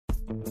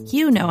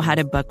You know how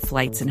to book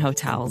flights and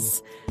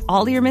hotels.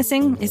 All you're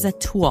missing is a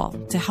tool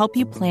to help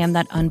you plan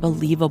that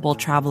unbelievable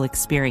travel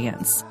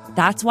experience.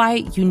 That's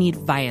why you need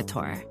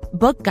Viator.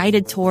 Book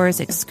guided tours,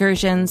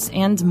 excursions,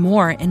 and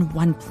more in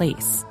one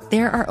place.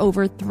 There are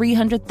over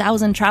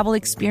 300,000 travel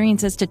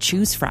experiences to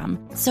choose from,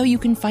 so you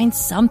can find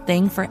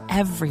something for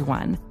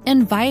everyone.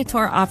 And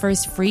Viator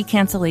offers free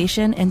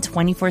cancellation and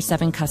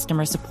 24/7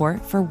 customer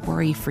support for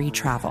worry-free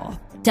travel.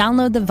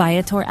 Download the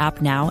Viator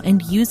app now and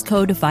use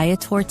code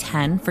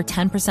Viator10 for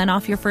 10%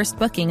 off your first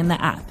booking in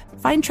the app.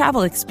 Find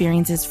travel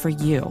experiences for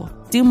you.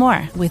 Do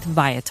more with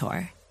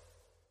Viator.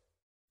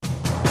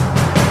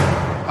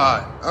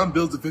 Hi, I'm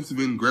Bills defensive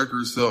end Greg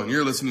Rousseau, and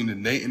you're listening to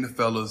Nate and the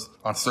Fellas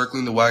on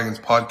Circling the Wagons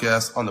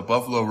podcast on the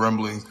Buffalo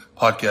Rumblings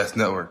podcast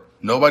network.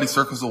 Nobody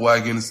circles the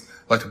wagons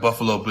like the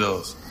Buffalo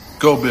Bills.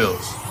 Go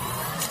Bills!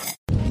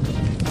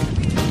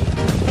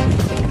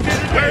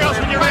 Where else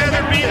would you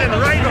rather be than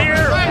right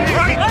here,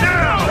 right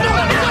now?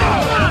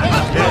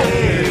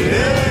 Hey,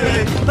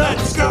 hey,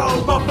 let's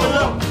go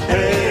Buffalo!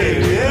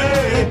 Hey,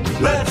 hey,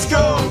 let's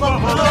go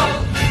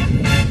Buffalo!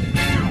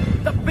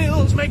 The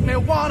Bills make me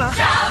wanna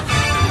shout!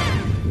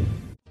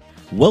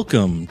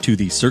 Welcome to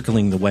the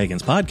Circling the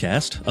Wagons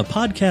podcast, a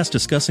podcast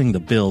discussing the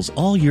Bills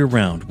all year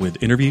round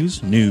with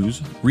interviews,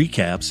 news,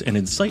 recaps, and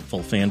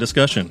insightful fan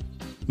discussion.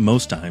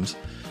 Most times.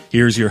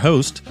 Here's your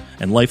host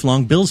and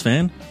lifelong Bills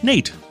fan,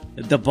 Nate.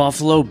 The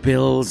Buffalo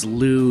Bills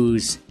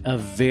lose a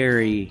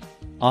very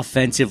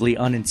offensively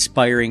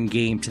uninspiring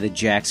game to the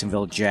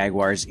Jacksonville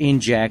Jaguars in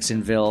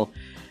Jacksonville,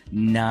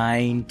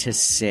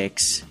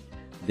 9-6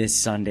 this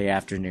Sunday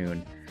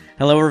afternoon.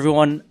 Hello,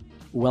 everyone.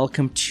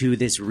 Welcome to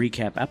this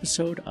recap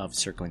episode of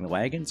Circling the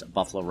Wagons, a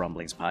Buffalo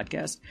Rumblings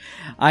podcast.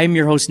 I'm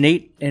your host,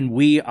 Nate, and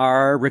we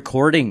are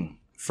recording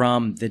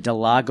from the Del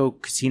Lago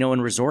Casino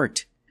and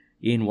Resort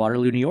in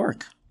Waterloo, New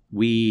York.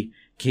 We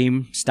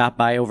stopped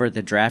by over at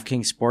the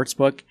DraftKings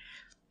Sportsbook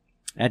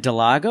at Del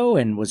Lago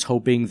and was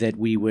hoping that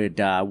we would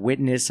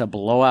witness a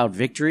blowout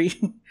victory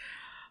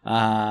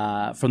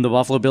from the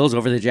Buffalo Bills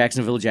over the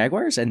Jacksonville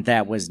Jaguars, and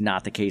that was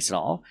not the case at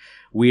all.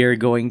 We are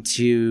going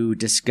to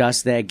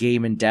discuss that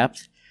game in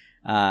depth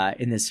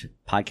in this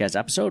podcast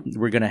episode.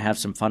 We're going to have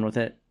some fun with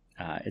it.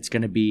 It's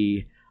going to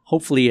be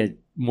hopefully a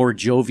more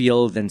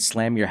jovial than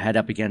slam your head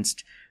up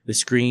against the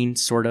screen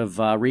sort of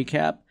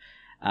recap.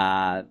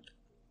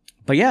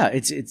 But yeah,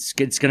 it's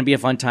going to be a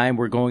fun time.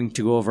 We're going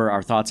to go over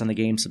our thoughts on the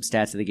game, some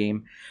stats of the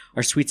game,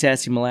 our sweet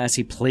sassy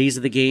molassy plays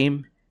of the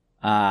game,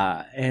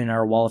 and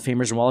our Wall of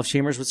Famers and Wall of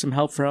Shamers with some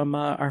help from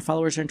our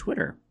followers on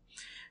Twitter.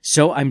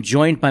 So I'm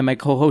joined by my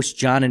co-hosts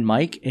John and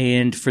Mike,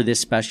 and for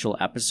this special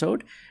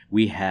episode,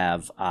 we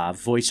have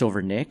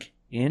voiceover Nick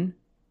in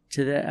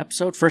to the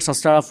episode. First, I'll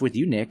start off with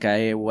you, Nick.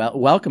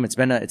 Welcome. It's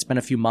been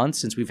a few months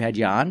since we've had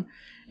you on,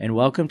 and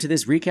welcome to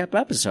this recap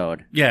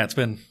episode. Yeah, it's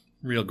been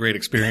a real great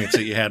experience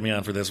that you had me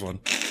on for this one.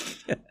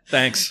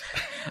 Thanks.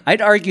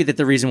 I'd argue that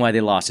the reason why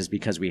they lost is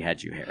because we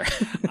had you here.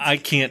 I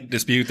can't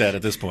dispute that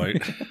at this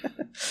point.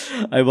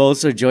 I'm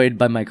also joined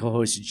by my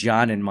co-hosts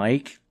John and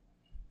Mike.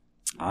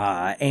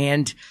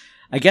 And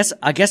I guess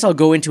I'll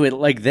go into it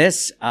like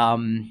this.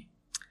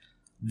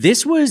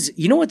 This was,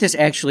 you know what this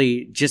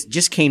actually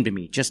just came to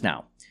me just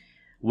now,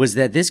 was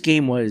that this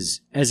game was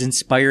as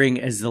inspiring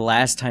as the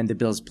last time the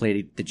Bills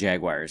played the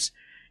Jaguars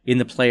in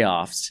the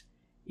playoffs,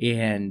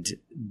 and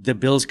the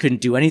Bills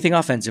couldn't do anything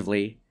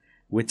offensively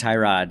with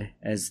Tyrod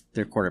as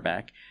their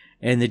quarterback,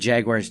 and the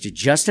Jaguars did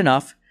just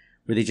enough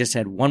where they just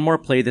had one more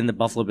play than the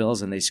Buffalo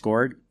Bills, and they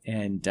scored,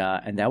 and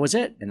that was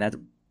it, and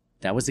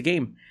that was the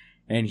game.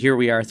 And here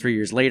we are 3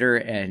 years later,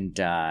 and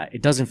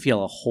it doesn't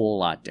feel a whole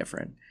lot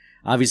different.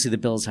 Obviously, the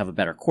Bills have a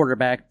better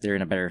quarterback. They're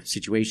in a better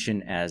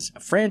situation as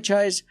a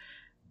franchise,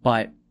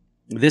 but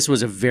this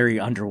was a very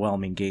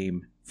underwhelming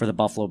game for the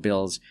Buffalo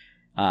Bills,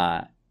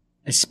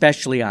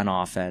 especially on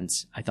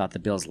offense. I thought the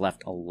Bills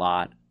left a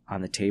lot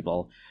on the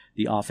table.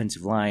 The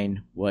offensive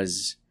line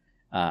was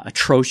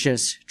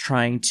atrocious,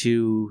 trying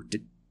to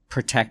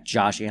protect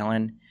Josh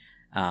Allen.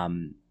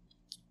 I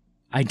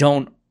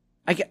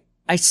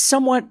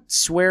somewhat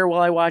swear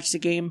while I watch the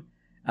game.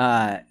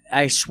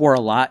 I swore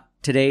a lot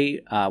today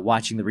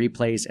watching the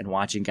replays and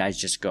watching guys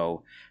just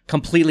go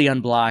completely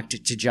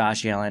unblocked to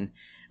Josh Allen.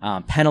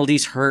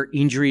 Penalties hurt,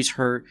 injuries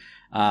hurt.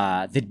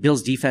 The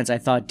Bills defense, I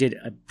thought, did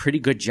a pretty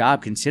good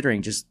job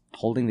considering just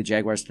holding the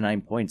Jaguars to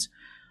 9 points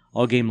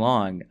all game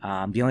long.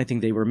 The only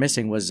thing they were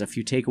missing was a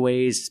few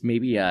takeaways,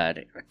 maybe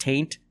a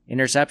taint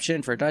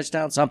interception for a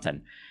touchdown,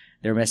 something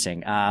they're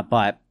missing.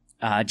 But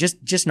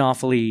just an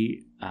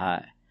awfully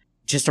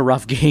just a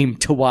rough game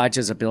to watch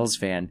as a Bills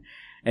fan,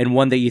 and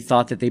one that you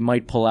thought that they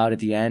might pull out at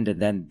the end, and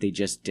then they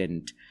just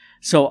didn't.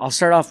 So I'll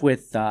start off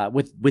with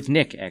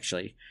Nick,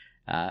 actually,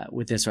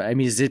 with this one. I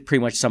mean, does it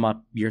pretty much sum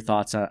up your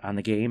thoughts on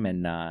the game,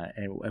 and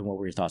what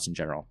were your thoughts in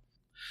general?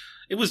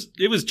 It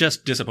was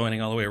just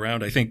disappointing all the way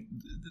around. I think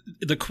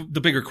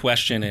the bigger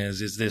question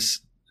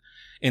is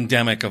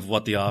endemic of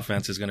what the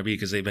offense is going to be,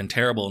 because they've been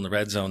terrible in the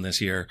red zone this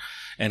year.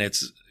 And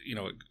it's,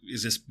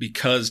 is this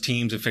because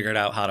teams have figured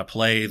out how to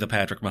play the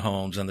Patrick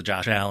Mahomes and the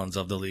Josh Allens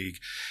of the league?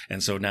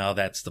 And so now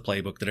that's the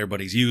playbook that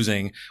everybody's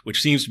using,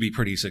 which seems to be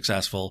pretty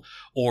successful.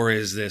 Or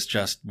is this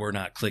just we're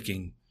not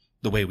clicking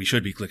the way we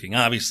should be clicking?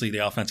 Obviously,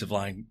 the offensive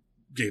line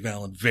gave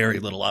Allen very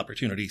little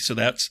opportunity. So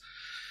that's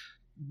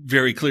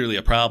very clearly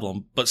a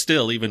problem. But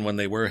still, even when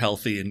they were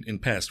healthy in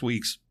past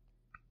weeks,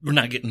 we're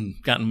not getting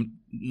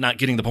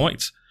the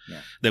points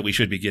that we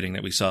should be getting,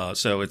 that we saw.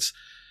 So it's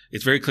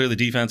very clear the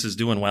defense is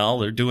doing well.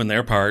 They're doing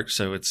their part.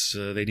 So it's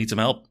they need some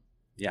help.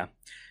 Yeah.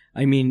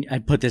 I mean,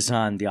 I'd put this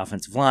on the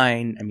offensive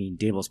line. I mean,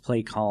 Dable's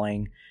play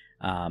calling.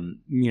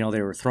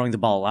 They were throwing the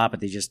ball a lot, but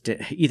they just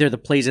either the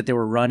plays that they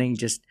were running,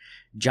 just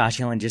Josh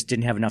Allen just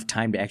didn't have enough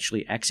time to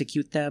actually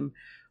execute them,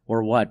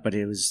 or what. But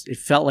it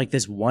felt like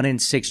this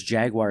 1-6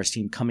 Jaguars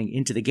team coming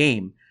into the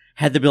game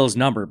had the Bills'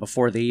 number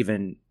before they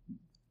even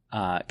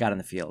got on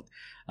the field.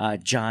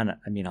 John,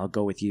 I mean, I'll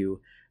go with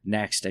you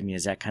next. I mean,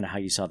 is that kind of how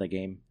you saw the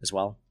game as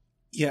well?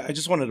 Yeah, I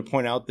just wanted to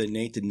point out that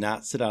Nate did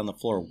not sit on the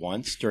floor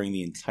once during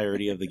the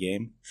entirety of the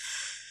game.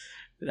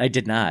 I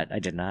did not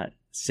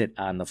sit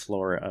on the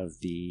floor of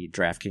the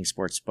DraftKings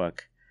Sportsbook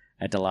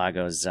at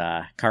Delago's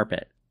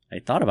carpet. I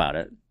thought about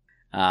it.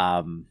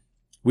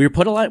 We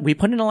put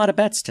in a lot of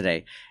bets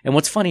today. And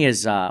what's funny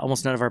is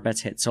almost none of our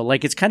bets hit. So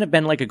it's kind of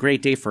been like a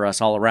great day for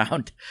us all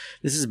around.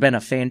 This has been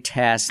a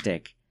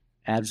fantastic,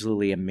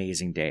 absolutely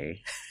amazing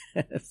day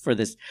for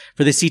the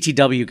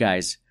CTW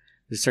guys,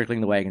 the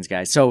Circling the Wagons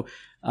guys. So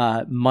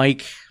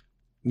Mike,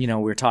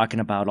 we're talking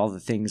about all the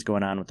things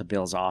going on with the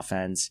Bills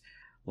offense,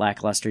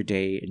 lackluster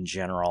day in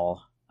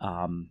general.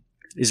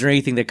 Is there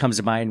anything that comes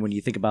to mind when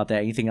you think about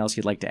that? Anything else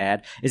you'd like to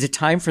add? Is it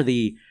time for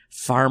the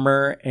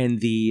farmer and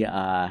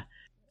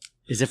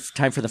is it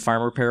time for the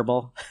farmer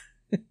parable?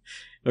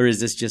 Or is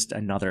this just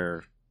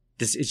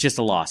it's just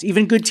a loss?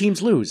 Even good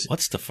teams lose.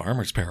 What's the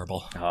farmer's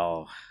parable?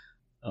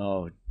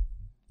 Oh,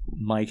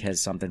 Mike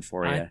has something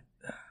for you.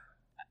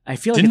 I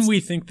feel Didn't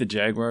we think the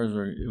Jaguars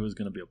it was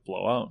going to be a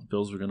blowout?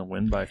 Bills were going to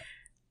win by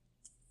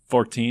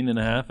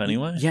 14.5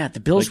 anyway? Yeah,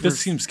 the Bills this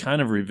seems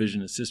kind of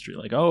revisionist history.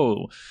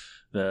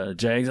 The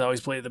Jags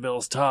always play the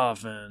Bills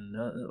tough. And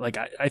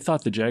I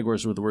thought the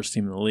Jaguars were the worst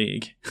team in the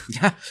league.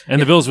 Yeah.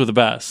 And the Bills were the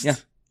best. Yeah.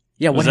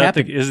 Yeah, what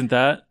happened? Isn't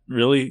that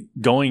really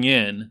going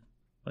in?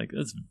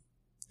 That's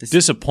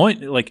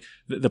disappointing.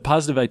 The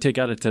positive I take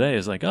out of today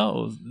is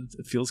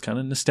it feels kind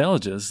of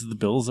nostalgia. This is the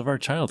Bills of our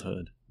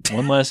childhood.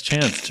 One last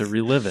chance to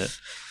relive it.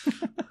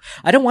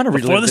 I don't want to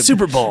relive before the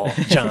Super Bowl,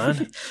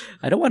 John.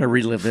 I don't want to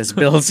relive this,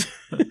 Bills.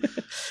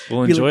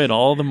 We'll enjoy it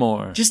all the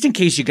more. Just in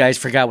case you guys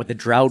forgot what the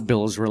drought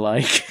Bills were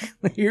like,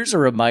 here's a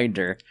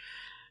reminder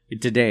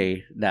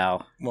today.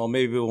 Now, well,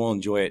 maybe we'll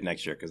enjoy it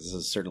next year, because this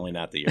is certainly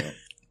not the year.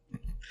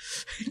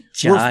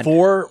 John. We're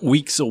 4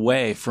 weeks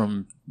away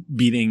from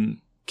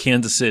beating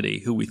Kansas City,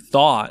 who we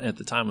thought at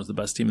the time was the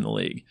best team in the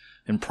league,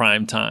 in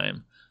prime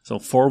time. So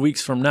 4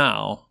 weeks from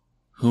now,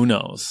 who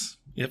knows?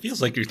 It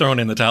feels like you're throwing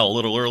in the towel a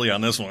little early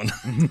on this one.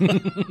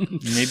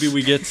 Maybe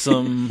we get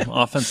some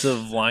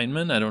offensive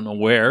linemen. I don't know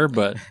where,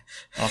 but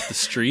off the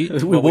street.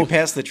 We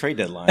passed the trade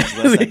deadline,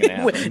 so that's not going to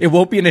happen. It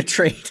won't be in a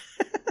trade.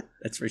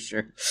 That's for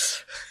sure.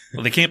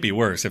 Well, they can't be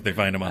worse if they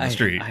find him on the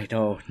street. I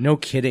know. No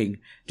kidding.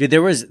 Dude,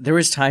 there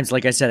was times,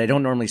 like I said, I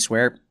don't normally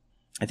swear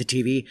at the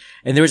TV,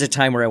 and there was a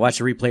time where I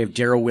watched a replay of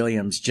Darrell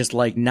Williams just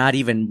not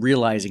even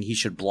realizing he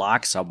should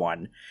block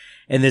someone.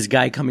 And this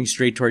guy coming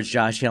straight towards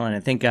Josh Allen,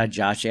 and thank God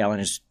Josh Allen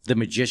is the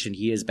magician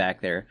he is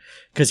back there,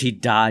 because he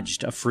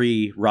dodged a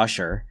free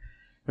rusher.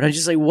 But I'm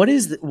just like, what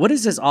is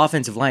this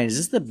offensive line? Is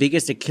this the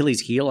biggest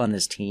Achilles heel on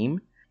this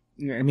team?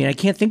 I mean, I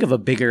can't think of a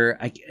bigger.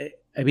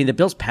 I mean, the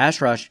Bills' pass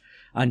rush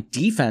on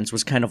defense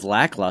was kind of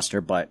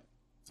lackluster, but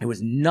it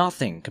was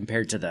nothing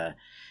compared to the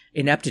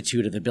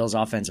ineptitude of the Bills'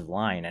 offensive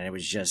line, and it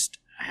was just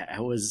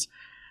it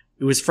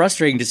was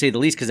frustrating to say the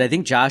least, because I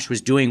think Josh was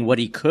doing what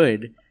he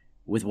could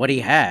with what he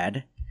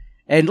had.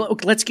 And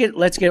look, let's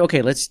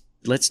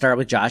start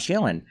with Josh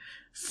Allen.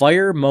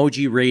 Fire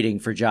emoji rating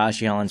for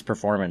Josh Allen's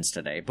performance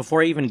today.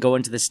 Before I even go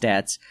into the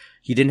stats,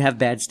 he didn't have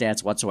bad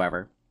stats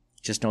whatsoever.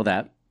 Just know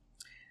that.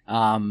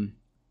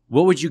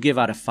 What would you give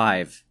out of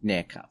 5,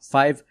 Nick?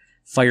 5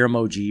 fire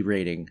emoji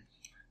rating.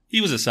 He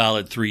was a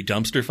solid 3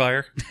 dumpster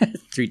fire.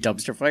 3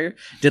 dumpster fire?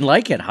 Didn't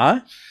like it,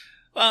 huh?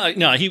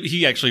 No,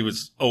 he actually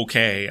was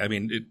okay. I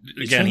mean,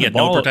 again, he had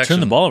no protection.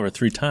 Turned the ball over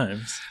 3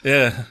 times.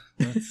 Yeah.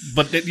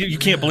 But you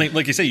can't blame,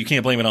 like you say, you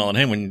can't blame it all on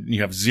him when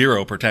you have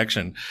 0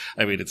 protection.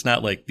 I mean, it's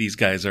not like these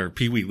guys are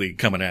Pee Wee League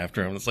coming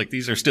after him. It's like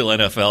these are still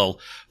NFL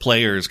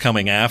players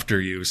coming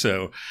after you.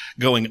 So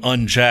going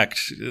unchecked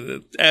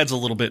adds a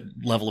little bit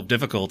level of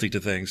difficulty to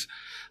things.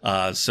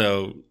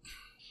 So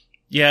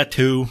yeah,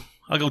 2.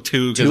 I'll go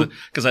 2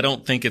 because I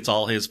don't think it's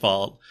all his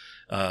fault.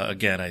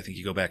 Again, I think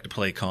you go back to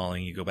play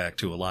calling, you go back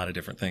to a lot of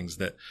different things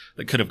that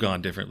could have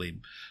gone differently,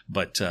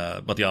 but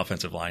the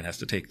offensive line has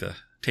to take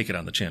it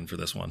on the chin for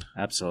this one.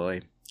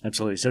 Absolutely.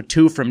 So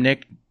 2 from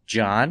Nick.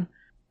 John,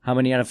 how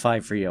many out of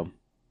 5 for you?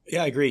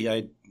 Yeah, I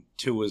agree.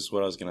 2 was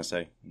what I was going to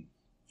say.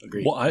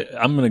 Agreed. Well,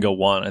 I'm going to go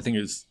 1. I think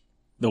it's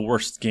the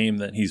worst game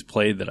that he's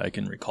played that I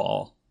can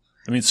recall.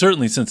 I mean,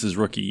 certainly since his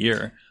rookie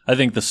year. I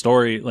think the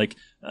story,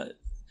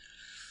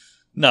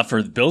 not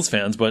for the Bills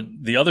fans, but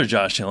the other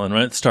Josh Allen,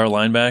 right? Star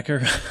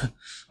linebacker.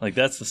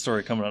 That's the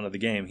story coming out of the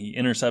game. He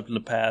intercepted a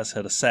pass,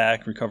 had a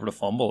sack, recovered a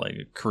fumble.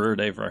 A career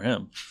day for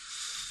him.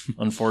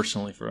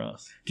 Unfortunately for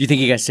us. Do you think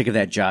you got sick of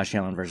that Josh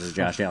Allen versus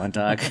Josh Allen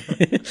talk?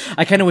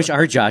 I kind of wish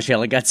our Josh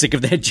Allen got sick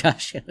of that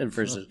Josh Allen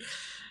versus.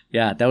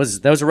 Yeah, that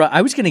was a rough.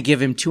 I was going to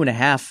give him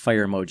 2.5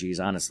 fire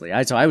emojis, honestly.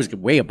 So I was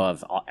way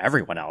above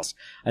everyone else.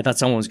 I thought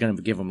someone was going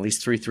to give him at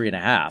least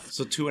 3.5.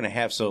 So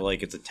 2.5. So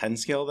it's a 10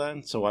 scale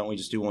then. So why don't we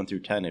just do 1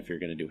 through 10 if you're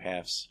going to do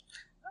halves?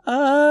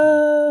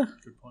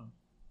 Good point.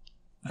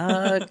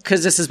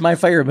 Because this is my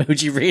fire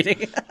emoji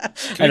rating.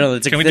 Can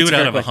we do it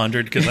out of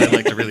 100? Because I'd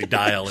like to really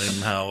dial in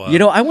how.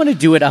 I want to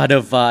do it out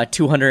of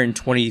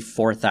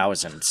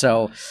 224,000.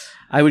 So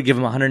I would give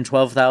him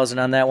 112,000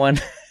 on that one.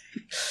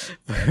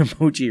 For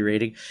emoji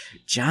rating.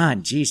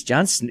 John's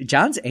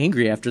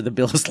angry after the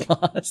Bills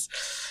loss.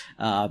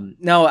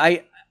 No,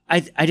 I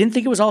didn't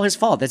think it was all his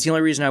fault. That's the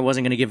only reason I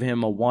wasn't going to give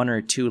him a 1 or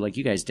 2 like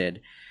you guys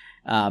did.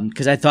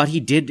 Because I thought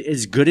he did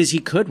as good as he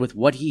could with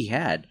what he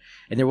had.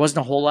 And there wasn't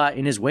a whole lot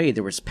in his way.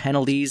 There was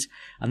penalties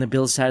on the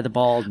Bills side of the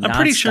ball. I'm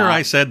pretty sure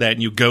I said that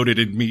and you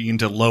goaded me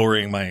into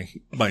lowering my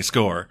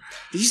score.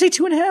 Did you say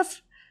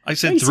 2.5? I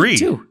said 3.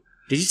 Said 2.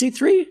 Did you say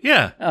 3?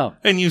 Yeah. Oh.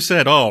 And you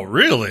said, oh,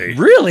 really?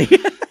 Really?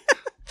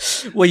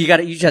 Well, you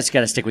just got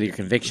to stick with your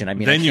conviction. I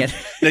mean,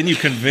 then you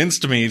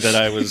convinced me that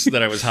I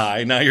was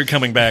high. Now you're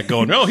coming back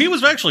going, no, he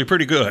was actually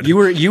pretty good. You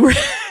were you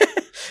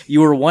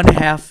were one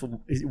half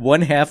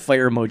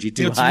fire emoji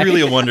too high. It's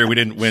really a wonder we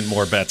didn't win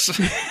more bets.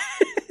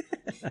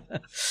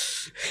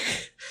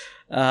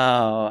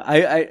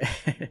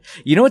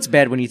 It's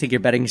bad when you think your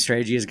betting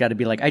strategy has got to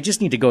be I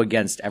just need to go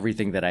against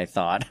everything that I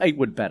thought I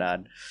would bet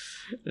on.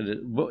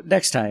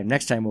 Next time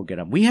we'll get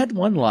them. We had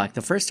one luck.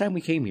 The first time we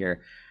came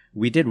here,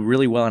 we did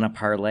really well on a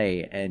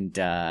parlay, and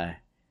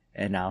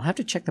I'll have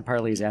to check the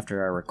parlays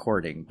after our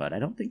recording, but I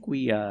don't think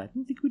we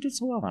did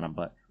so well on them,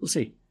 but we'll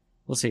see.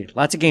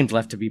 Lots of games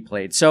left to be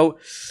played. So,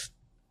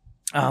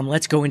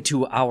 let's go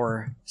into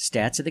our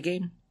stats of the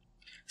game.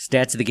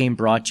 Stats of the game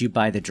brought to you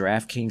by the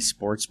DraftKings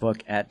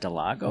Sportsbook at Del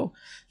Lago.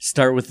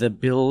 Start with the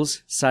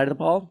Bills side of the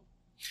ball.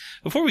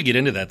 Before we get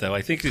into that, though,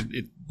 I think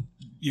it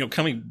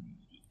coming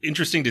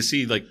interesting to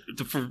see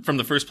from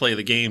the first play of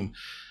the game,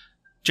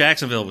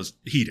 Jacksonville was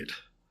heated.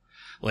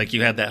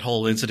 You had that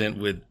whole incident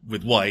with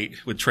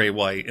Trey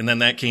White, and then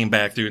that came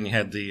back through and you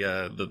had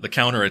the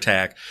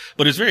counterattack.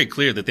 But it's very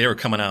clear that they were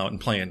coming out and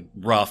playing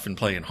rough and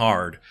playing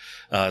hard.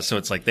 So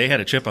it's they had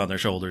a chip on their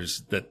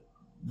shoulders that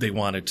they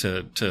wanted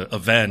to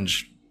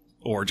avenge,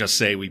 or just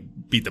say we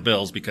beat the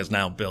Bills because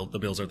now the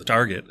Bills are the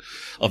target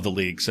of the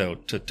league. So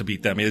to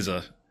beat them is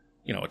a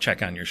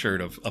check on your shirt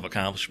of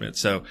accomplishment.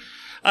 So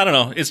I don't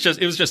know.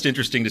 It was just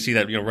interesting to see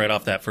that, right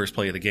off that first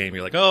play of the game.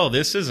 You're oh,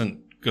 this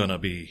isn't gonna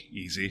be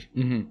easy.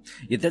 Mm-hmm.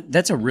 Yeah,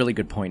 that's a really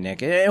good point,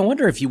 Nick. I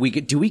wonder if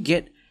do we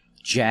get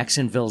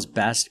Jacksonville's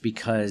best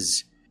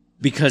because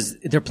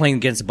they're playing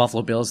against the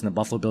Buffalo Bills and the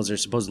Buffalo Bills are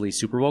supposedly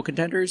Super Bowl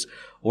contenders,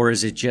 or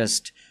is it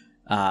just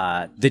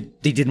they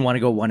didn't want to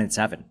go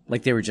 1-7?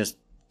 They were just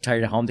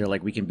tired at home. They're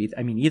we can beat.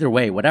 I mean, either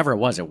way, whatever it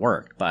was, it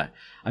worked. But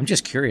I'm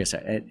just curious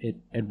at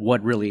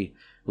what really,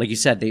 like you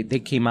said, they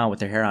came out with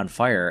their hair on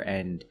fire,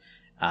 and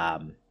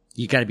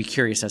you got to be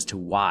curious as to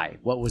why.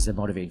 What was the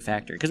motivating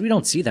factor? Because we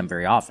don't see them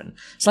very often.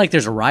 It's like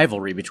there's a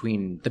rivalry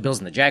between the Bills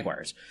and the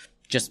Jaguars.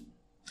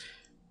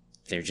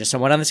 They're just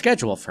somewhat on the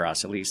schedule for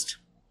us, at least.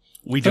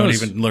 We don't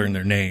even learn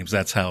their names.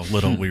 That's how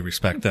little we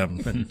respect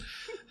them.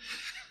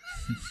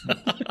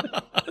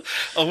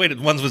 Oh, wait,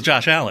 one's with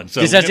Josh Allen.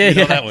 So know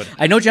that one.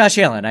 I know Josh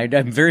Allen.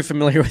 I'm very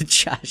familiar with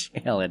Josh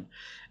Allen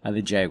on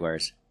the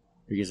Jaguars.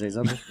 Were you going to say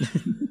something?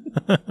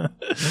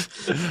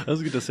 I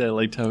was going to say I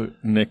liked how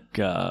Nick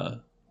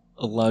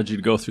allowed you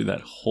to go through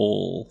that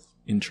whole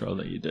intro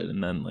that you did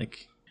and then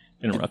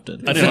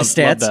interrupted. I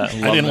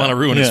didn't want to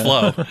ruin his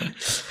flow.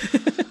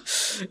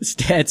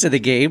 Stats of the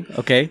game.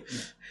 Okay.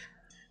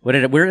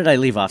 Where did I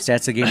leave off? Stats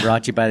of the game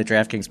brought to you by the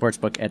DraftKings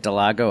Sportsbook at Del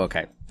Lago.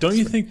 Okay. Don't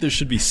you think there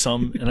should be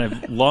some, and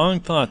I've long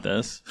thought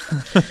this.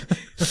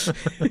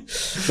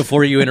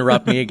 Before you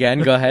interrupt me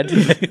again, go ahead.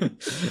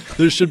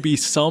 There should be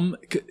some,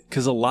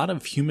 because a lot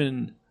of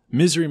human,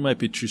 misery might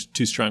be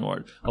too strong a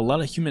word. A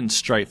lot of human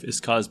strife is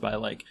caused by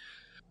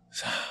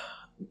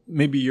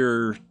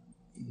maybe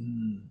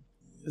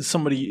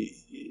somebody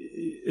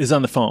is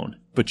on the phone,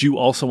 but you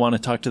also want to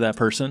talk to that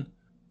person.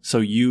 So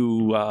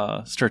you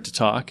start to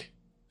talk.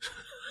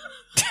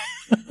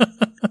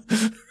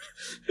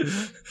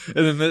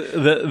 And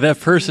then that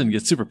person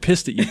gets super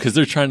pissed at you because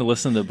they're trying to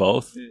listen to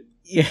both.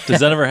 Yeah.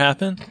 Does that ever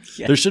happen?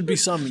 Yeah. There should be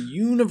some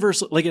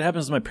universal, it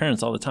happens to my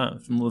parents all the time.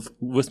 If I'm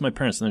with my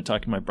parents and they're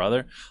talking to my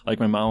brother,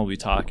 my mom will be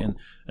talking,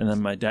 and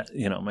then my dad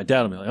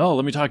will be oh,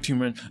 let me talk to you,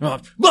 man.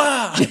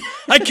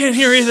 I can't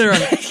hear either.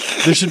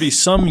 There should be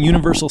some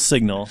universal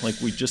signal, like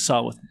we just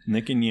saw with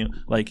Nick and you,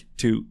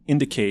 to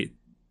indicate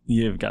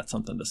you've got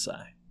something to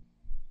say.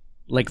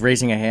 Like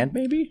raising a hand,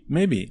 maybe?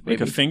 Maybe.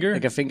 Like a finger?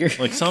 Like a finger?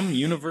 Like some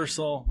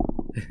universal...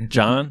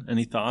 John,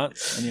 any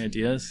thoughts? Any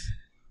ideas?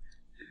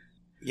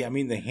 Yeah, I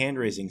mean, the hand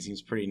raising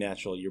seems pretty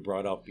natural. You're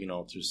brought up,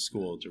 through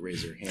school to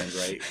raise your hand,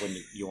 right, when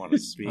you want to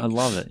speak. I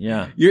love it,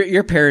 yeah.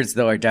 Your parents,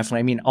 though, are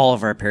definitely, I mean, all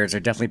of our parents are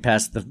definitely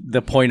past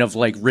the point of,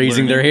 like,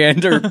 raising their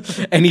hand or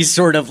any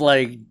sort of,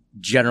 like,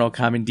 general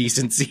common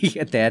decency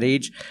at that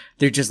age.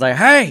 They're just like,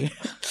 hey,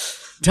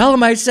 tell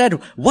him I said,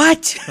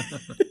 what?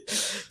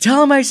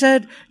 Tell him I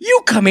said,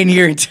 you come in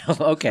here and tell.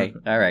 Okay,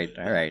 all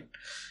right.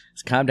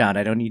 Just calm down.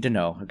 I don't need to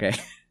know, okay?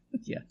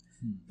 Yeah.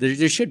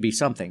 There should be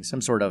something,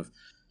 some sort of.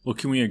 Well,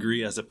 can we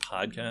agree as a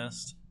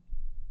podcast?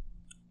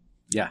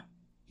 Yeah.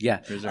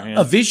 Raise our hand.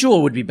 A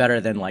visual would be better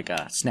than like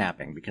a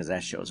snapping because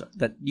that shows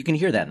that you can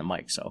hear that in the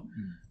mic. So,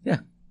 yeah.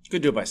 You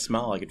could do it by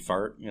smell. I could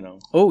fart,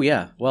 Oh,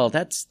 yeah. Well,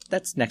 that's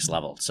next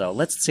level. So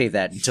let's save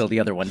that until the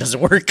other one doesn't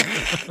work.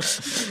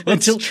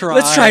 Let's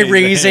try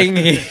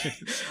raising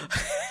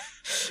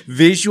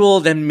visual,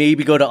 then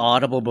maybe go to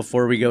audible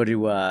before we go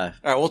to. All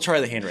right, we'll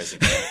try the hand raising.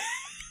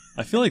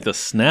 I feel like the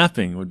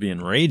snapping would be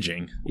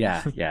enraging.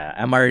 Yeah.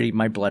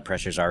 My blood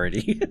pressure's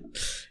already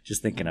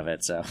just thinking of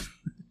it. So,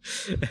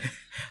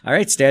 all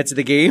right, stats of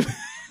the game.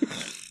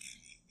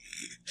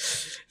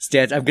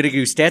 Stats. I'm gonna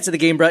do stats of the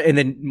game, bro, and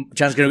then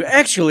John's gonna go,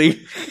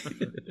 actually,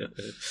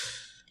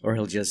 or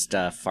he'll just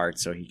fart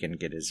so he can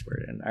get his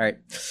word in. All right,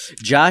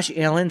 Josh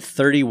Allen,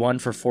 31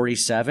 for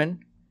 47,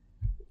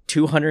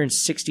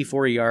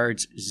 264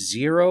 yards,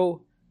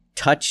 0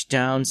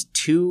 touchdowns,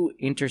 2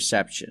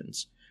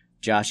 interceptions.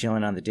 Josh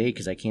Allen on the day,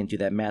 because I can't do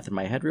that math in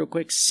my head real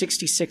quick,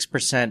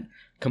 66%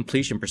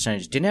 completion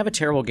percentage. Didn't have a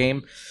terrible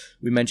game.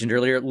 We mentioned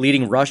earlier,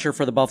 leading rusher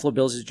for the Buffalo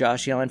Bills is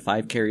Josh Allen,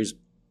 5 carries,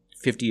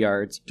 50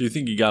 yards. Do you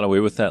think he got away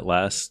with that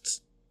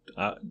last,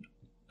 I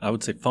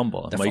would say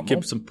fumble? It might fumble?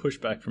 give some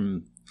pushback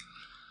from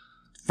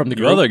the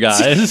your other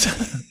guys.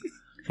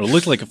 But it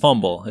looked like a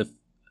fumble. If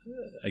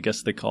I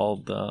guess they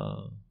called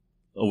a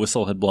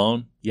whistle had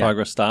blown,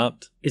 progress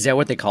stopped. Is that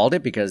what they called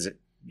it? Because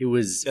it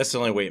was... That's the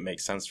only way it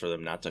makes sense for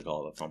them not to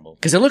call it a fumble.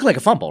 Because it looked like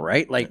a fumble,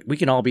 right? Like, we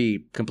can all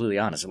be completely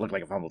honest. It looked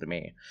like a fumble to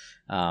me.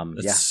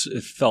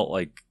 It felt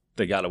like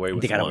they got away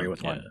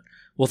with one.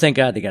 Well, thank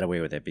God they got away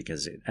with it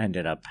because it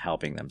ended up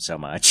helping them so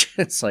much.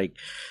 It's like,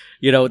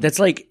 that's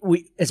like,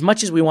 as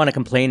much as we want to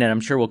complain, and I'm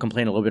sure we'll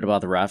complain a little bit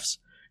about the refs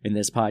in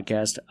this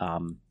podcast,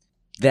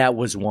 that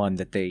was one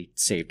that they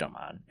saved them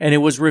on. And it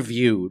was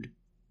reviewed.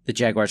 The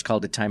Jaguars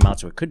called it timeout,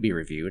 so it could be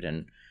reviewed.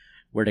 And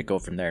where'd it go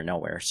from there?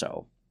 Nowhere.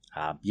 So...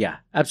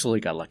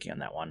 absolutely got lucky on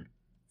that one,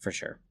 for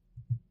sure.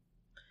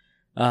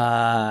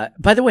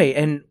 By the way,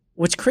 and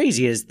what's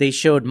crazy is they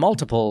showed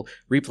multiple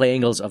replay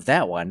angles of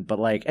that one, but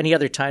like any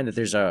other time that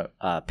there's a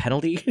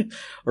penalty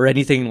or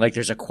anything, like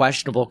there's a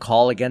questionable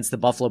call against the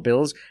Buffalo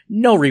Bills,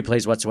 no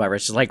replays whatsoever.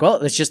 It's just like, well,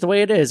 that's just the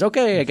way it is.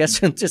 Okay, I guess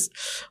just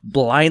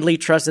blindly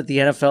trust that the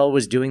NFL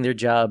was doing their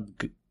job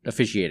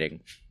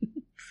officiating.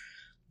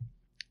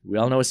 We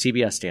all know what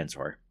CBS stands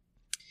for.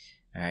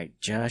 All right,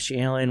 Josh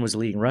Allen was the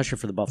leading rusher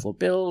for the Buffalo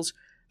Bills.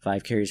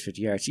 5 carries,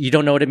 50 yards. You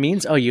don't know what it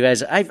means? Oh, you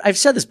guys, I've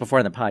said this before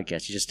on the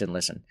podcast. You just didn't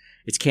listen.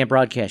 It's Can't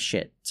Broadcast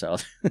Shit. So,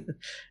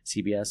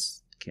 CBS,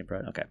 Can't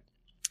Broadcast. Okay.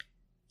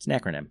 It's an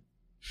acronym.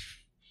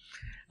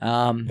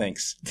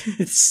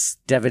 Thanks.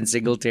 Devin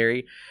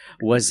Singletary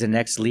was the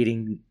next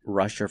leading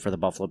rusher for the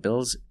Buffalo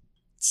Bills.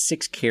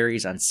 6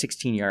 carries on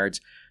 16 yards,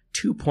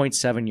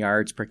 2.7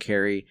 yards per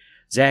carry.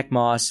 Zach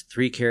Moss,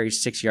 3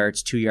 carries, 6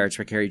 yards, 2 yards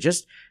per carry.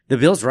 Just the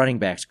Bills running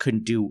backs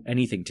couldn't do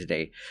anything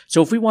today.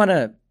 So if we want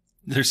to...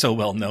 They're so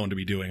well known to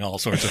be doing all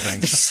sorts of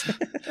things.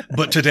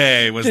 But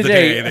today was the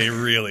day they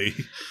really...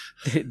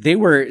 They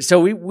were... So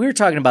we were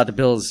talking about the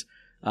Bills'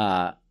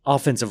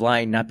 offensive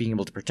line not being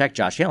able to protect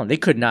Josh Allen. They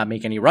could not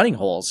make any running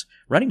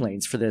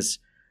lanes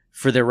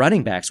for their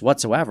running backs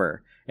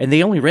whatsoever. And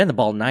they only ran the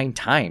ball 9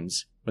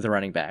 times with the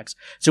running backs.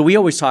 So we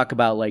always talk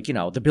about, like,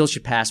 the Bills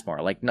should pass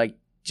more. Like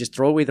just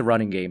throw away the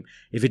running game.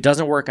 If it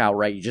doesn't work out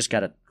right, you just got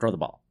to throw the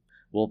ball.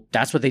 Well,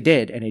 that's what they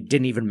did, and it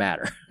didn't even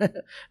matter.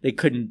 They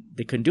couldn't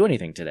do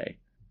anything today.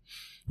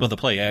 Well, the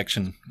play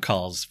action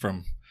calls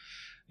from,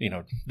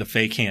 the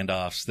fake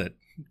handoffs that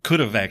could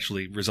have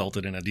actually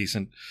resulted in a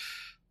decent,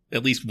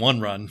 at least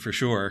one run for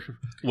sure,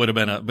 would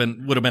have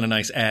been a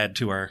nice add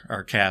to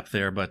our cap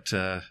there. But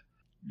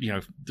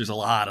there's a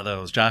lot of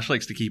those. Josh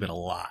likes to keep it a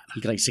lot.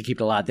 He likes to keep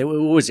it a lot.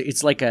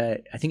 It's like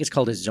I think it's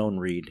called a zone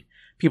read.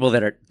 People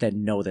that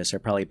know this are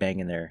probably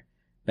banging their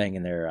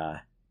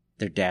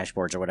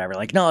dashboards or whatever.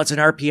 Like, no, it's an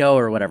RPO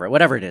or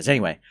whatever it is.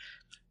 Anyway,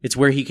 it's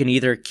where he can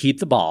either keep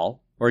the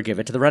ball or give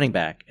it to the running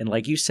back. And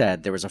like you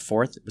said, there was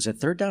was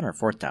it 3rd down or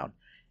 4th down?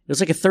 It was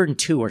like a 3rd and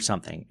 2 or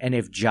something. And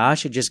if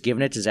Josh had just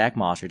given it to Zach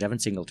Moss or Devin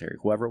Singletary,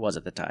 whoever it was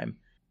at the time,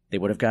 they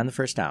would have gotten the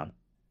 1st down.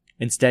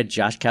 Instead,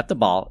 Josh kept the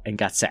ball and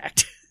got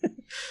sacked.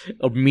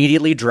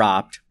 Immediately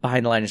dropped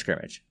behind the line of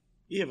scrimmage.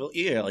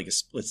 Yeah, like a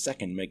split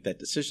second to make that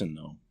decision,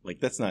 though. Like,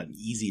 that's not an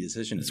easy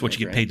decision. That's what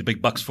you get paid the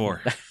big bucks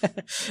for.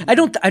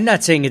 I'm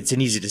not saying it's an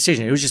easy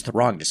decision. It was just the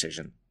wrong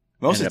decision.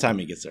 Most of the time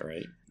he gets it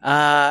right.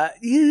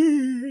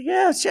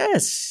 Yes.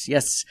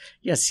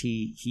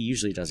 He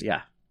usually does.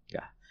 Yeah.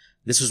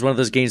 This was one of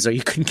those games, though,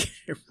 you couldn't get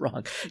it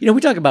wrong. We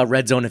talk about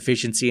red zone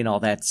efficiency and all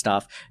that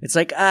stuff. It's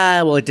like,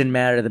 well, it didn't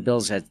matter. The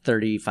Bills had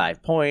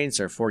 35 points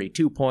or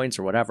 42 points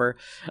or whatever.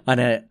 On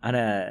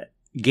a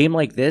game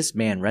like this,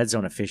 man, red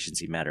zone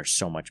efficiency matters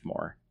so much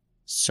more.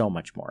 So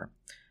much more.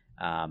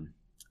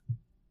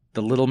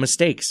 The little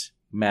mistakes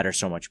matter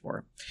so much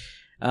more.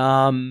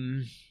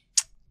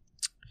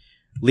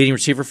 Leading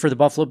receiver for the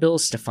Buffalo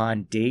Bills,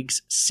 Stephon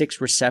Diggs, 6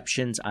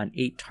 receptions on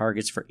 8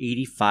 targets for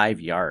 85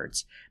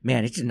 yards.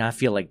 Man, it did not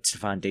feel like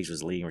Stephon Diggs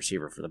was the leading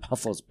receiver for the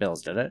Buffalo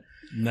Bills, did it?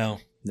 No.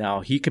 No,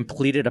 he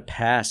completed a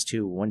pass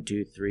to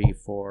 7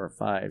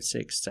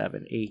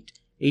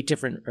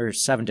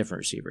 different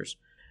receivers.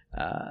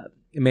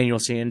 Emmanuel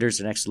Sanders,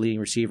 the next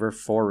leading receiver,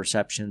 4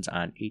 receptions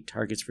on 8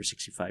 targets for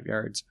 65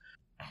 yards.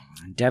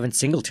 Devin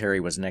Singletary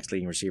was the next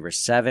leading receiver,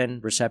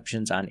 7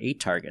 receptions on 8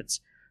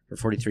 targets for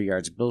 43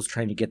 yards. Bills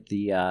trying to get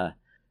the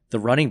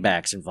running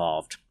backs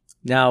involved.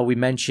 Now, we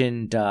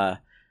mentioned,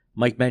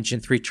 Mike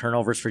mentioned 3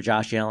 turnovers for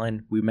Josh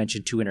Allen. We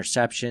mentioned 2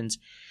 interceptions.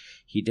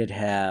 He did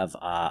have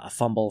a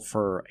fumble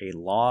for a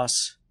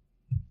loss.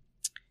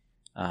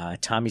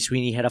 Tommy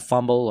Sweeney had a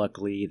fumble.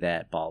 Luckily,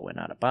 that ball went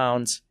out of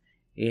bounds.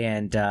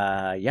 And,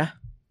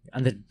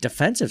 on the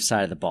defensive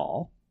side of the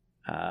ball,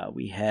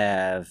 we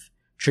have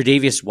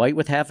Tre'Davious White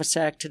with half a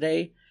sack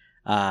today.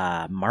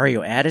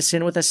 Mario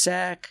Addison with a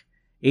sack.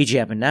 A.J.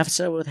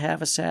 Epinesa with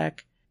half a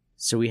sack.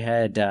 So we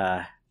had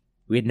no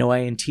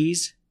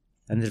INTs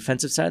on the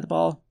defensive side of the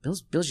ball.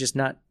 Bills just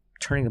not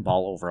turning the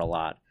ball over a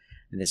lot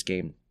in this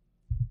game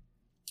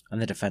on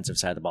the defensive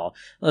side of the ball.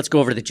 Let's go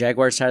over to the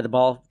Jaguars side of the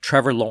ball.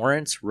 Trevor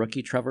Lawrence,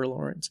 rookie Trevor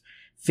Lawrence,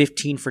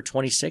 15 for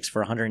 26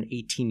 for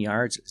 118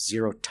 yards,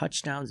 0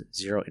 touchdowns,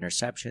 0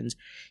 interceptions.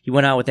 He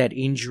went out with that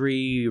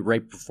injury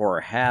right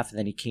before half, and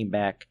then he came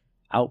back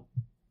out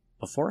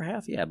before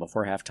half? Yeah,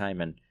 before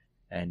halftime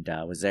and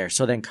was there.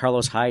 So then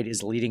Carlos Hyde is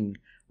the leading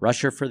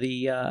rusher for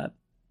the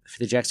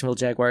Jacksonville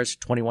Jaguars,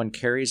 21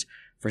 carries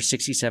for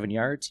 67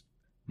 yards,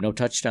 no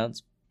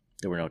touchdowns.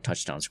 There were no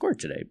touchdowns scored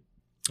today.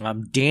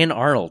 Dan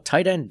Arnold,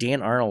 tight end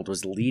Dan Arnold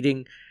was the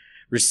leading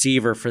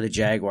receiver for the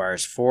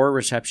Jaguars, 4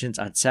 receptions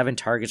on 7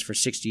 targets for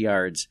 60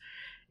 yards.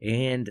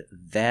 And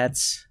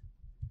that's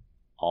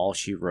all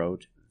she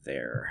wrote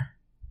there.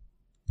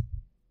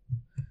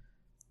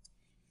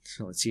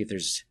 So let's see if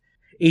there's...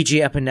 A.J.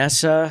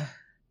 Epinesa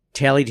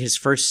tallied his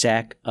first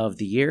sack of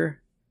the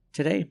year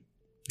today,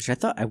 which I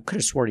could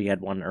have sworn he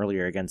had one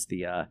earlier against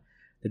the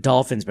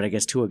Dolphins, but I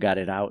guess Tua got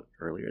it out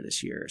earlier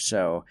this year.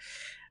 So,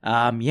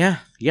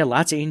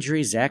 lots of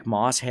injuries. Zach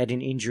Moss had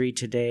an injury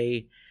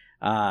today.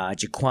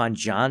 Jaquan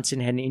Johnson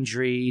had an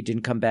injury,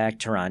 didn't come back.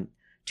 Taron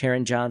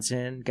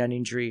Johnson got an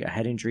injury, a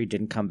head injury,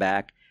 didn't come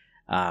back.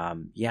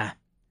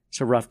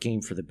 It's a rough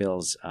game for the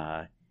Bills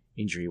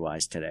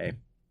injury-wise today.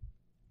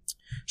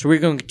 So we're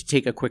going to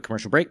take a quick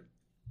commercial break.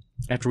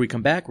 After we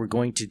come back, we're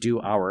going to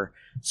do our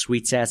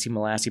Sweet Sassy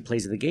Molassy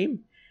plays of the game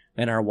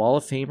and our Wall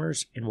of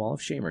Famers and Wall of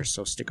Shamers,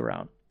 so stick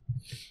around.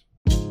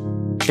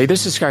 Hey,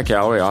 this is Scott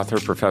Galloway, author,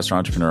 professor,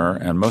 entrepreneur,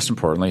 and most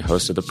importantly,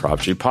 host of the Prop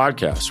G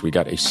podcast. We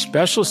got a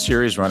special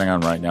series running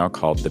on right now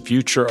called The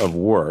Future of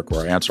Work,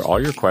 where I answer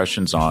all your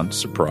questions on,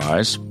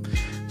 surprise,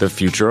 the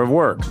future of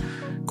work.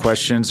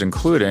 Questions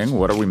including,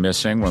 what are we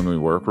missing when we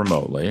work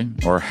remotely?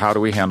 Or how do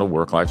we handle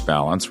work-life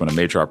balance when a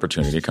major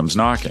opportunity comes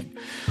knocking?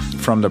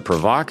 From the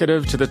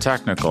provocative to the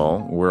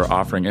technical, we're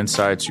offering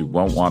insights you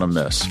won't want to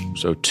miss.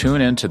 So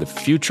tune in to The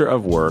Future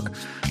of Work,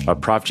 a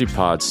Prop G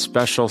Pod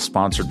special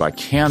sponsored by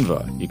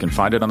Canva. You can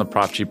find it on the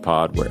Prop G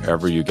Pod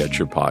wherever you get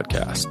your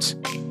podcasts.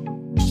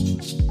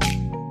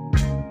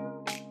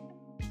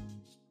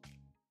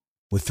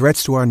 With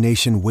threats to our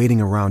nation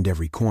waiting around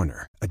every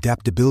corner,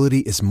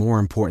 adaptability is more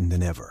important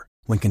than ever.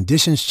 When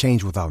conditions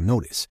change without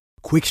notice,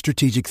 quick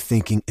strategic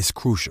thinking is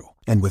crucial.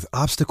 And with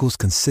obstacles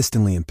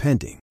consistently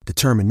impending,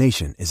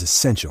 determination is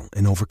essential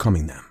in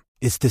overcoming them.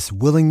 It's this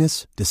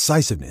willingness,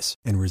 decisiveness,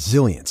 and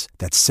resilience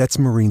that sets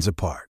Marines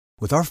apart.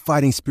 With our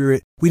fighting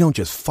spirit, we don't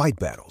just fight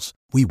battles,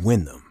 we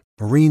win them.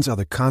 Marines are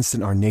the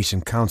constant our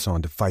nation counts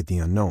on to fight the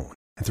unknown.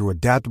 And through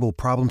adaptable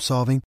problem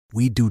solving,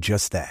 we do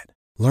just that.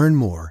 Learn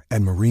more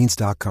at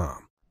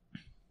Marines.com.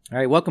 All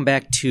right, welcome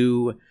back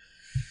to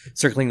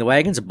Circling the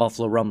Wagons, a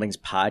Buffalo Rumblings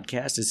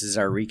podcast. This is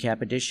our recap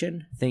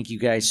edition. Thank you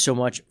guys so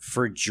much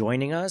for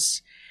joining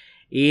us.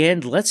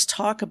 And let's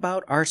talk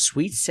about our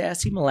Sweet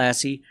Sassy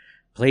Molassy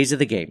plays of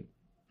the game.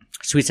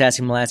 Sweet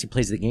Sassy Molassy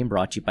plays of the game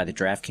brought to you by the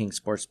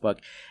DraftKings Sportsbook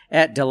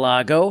at Del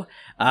Lago.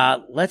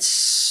 Let's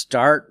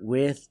start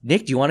with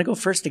Nick. Do you want to go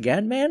first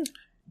again, man?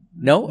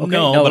 No? Okay.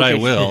 No, but okay. I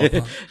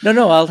will.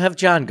 No, I'll have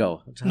John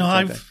go.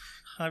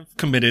 I've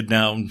committed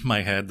now in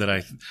my head that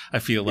I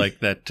feel like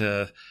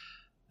that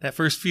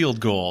first field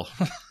goal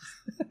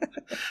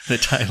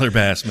that Tyler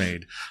Bass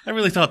made. I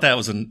really thought that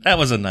was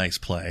a nice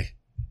play.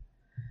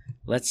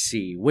 Let's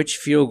see. Which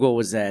field goal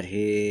was that?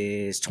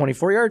 His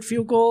 24-yard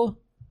field goal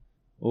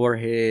or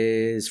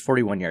his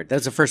 41-yard?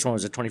 That's the first one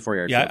was a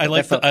 24-yard field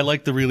goal. I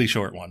like the really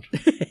short one.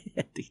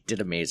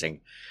 did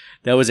amazing.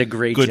 That was a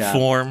great Good job.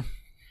 form,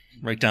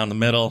 right down the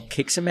middle.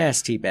 Kick some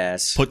ass,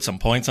 T-Bass. Put some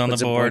points on the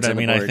board. I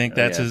mean, I think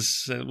that's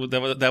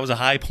that was a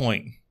high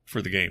point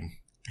for the game.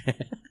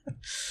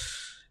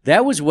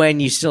 That was when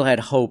you still had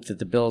hope that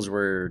the Bills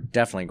were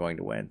definitely going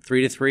to win.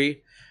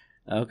 3-3.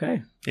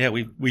 Okay. Yeah,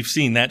 we've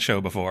seen that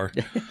show before.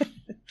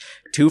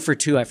 2 for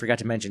 2. I forgot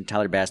to mention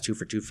Tyler Bass 2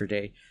 for 2 for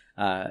day.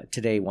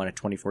 Today won a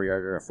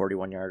 24-yarder, a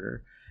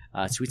 41-yarder.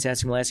 Sweet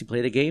Sassy Molassie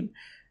play the game.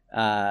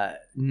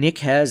 Nick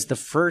has the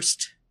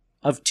first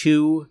of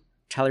 2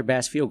 Tyler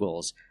Bass field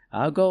goals.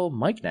 I'll go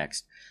Mike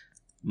next.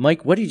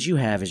 Mike, what did you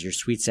have as your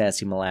Sweet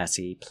Sassy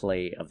Molassie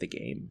play of the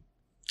game?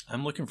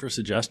 I'm looking for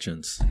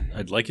suggestions.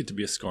 I'd like it to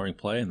be a scoring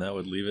play, and that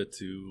would leave it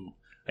to...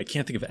 I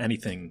can't think of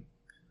anything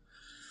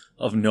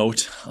of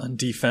note on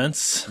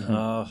defense.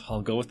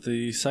 I'll go with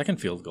the second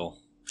field goal.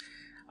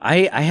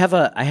 I have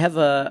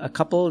a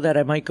couple that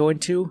I might go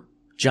into.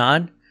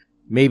 John,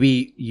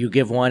 maybe you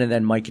give one, and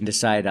then Mike can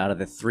decide out of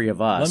the 3 of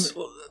us.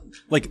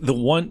 Like the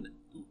one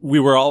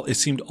it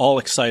seemed all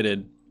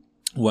excited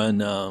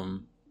when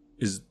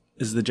is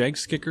the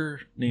Jags kicker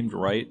named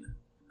Wright?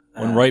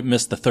 When Wright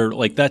missed the third,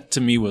 like that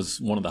to me was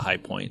one of the high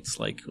points.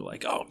 Like,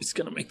 oh, he's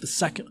gonna make the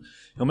second.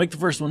 He'll make the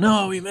first one.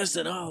 No, he missed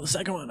it. Oh, the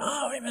second one.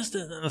 Oh, he missed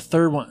it. And then the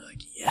third one.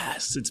 Like,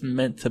 yes, it's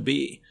meant to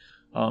be.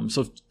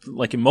 So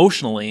like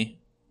emotionally,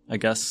 I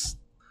guess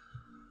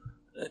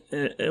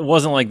it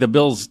wasn't like the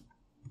Bills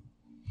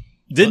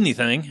did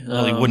anything.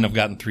 Well, he wouldn't have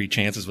gotten 3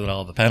 chances with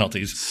all the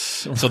penalties.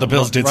 So the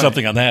Bills did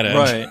something on that end.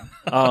 Right.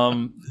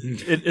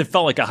 It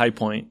felt like a high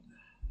point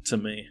to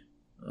me.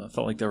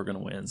 Felt like they were going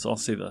to win. So I'll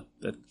say the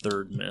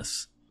third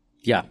miss.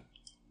 Yeah.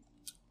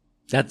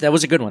 That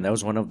was a good one. That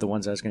was one of the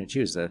ones I was going to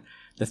choose. The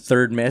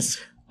third miss.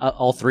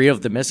 All 3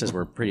 of the misses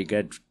were pretty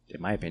good,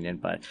 in my opinion.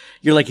 But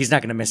you're like, he's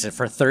not going to miss it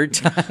for a third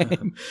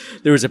time.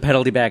 There was a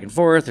penalty back and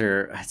forth.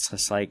 Or it's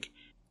just like,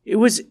 it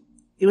was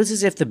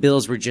as if the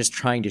Bills were just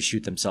trying to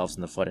shoot themselves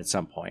in the foot at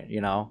some point, you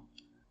know?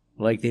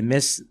 Like they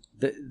missed,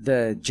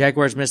 the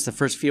Jaguars missed the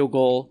first field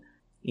goal,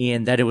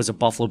 and that it was a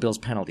Buffalo Bills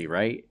penalty,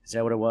 right? Is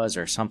that what it was,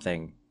 or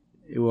something?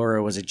 Or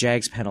it was a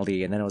Jags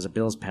penalty, and then it was a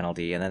Bills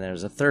penalty, and then there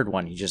was a third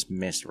one he just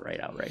missed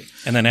outright.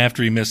 And then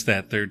after he missed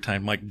that third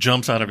time, Mike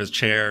jumps out of his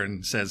chair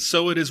and says,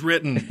 "So it is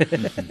written."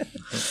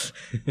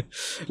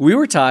 We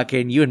were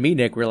talking, you and me,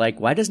 Nick, we're like,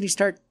 why doesn't he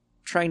start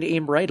trying to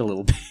aim right a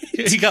little bit?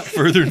 He got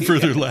further and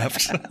further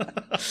left.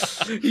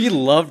 He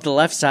loved the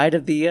left side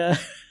of the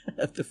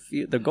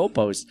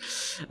goalpost.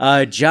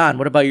 John,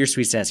 what about your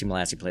Sweet Sassy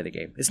Molassie play of the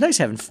game? It's nice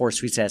having 4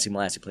 Sweet Sassy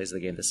Molassie plays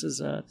of the game. This is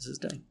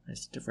done.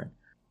 It's different.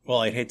 Well,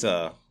 I'd hate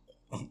to...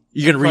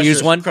 You gonna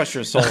reuse one? Crush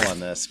your soul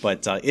on this,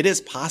 but it is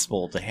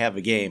possible to have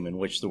a game in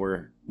which there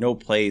were no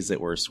plays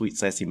that were Sweet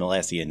Sassy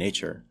Molassie in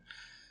nature.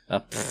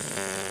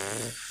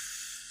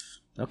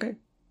 Okay.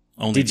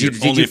 Only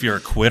if you're a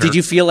quitter. Did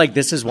you feel like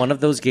this is one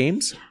of those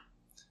games?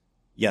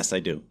 Yes,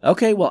 I do.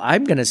 Okay, well,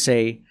 I'm gonna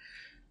say,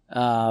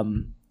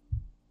 and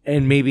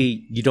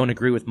maybe you don't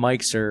agree with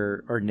Mike's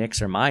or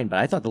Nick's or mine, but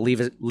I thought the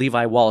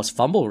Levi Wallace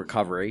fumble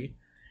recovery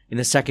in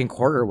the second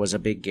quarter was a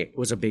big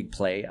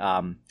play.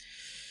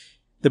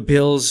 The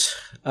Bills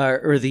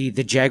or the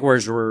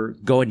Jaguars were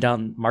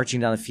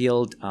marching down the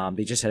field.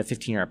 They just had a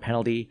 15-yard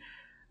penalty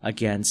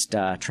against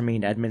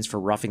Tremaine Edmonds for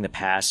roughing the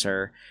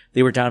passer.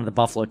 They were down to the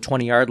Buffalo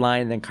 20-yard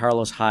line, and then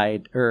Carlos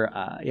Hyde went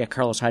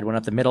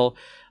up the middle.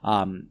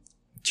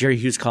 Jerry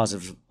Hughes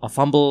caused a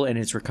fumble, and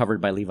it's recovered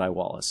by Levi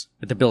Wallace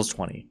at the Bills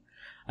 20.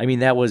 I mean,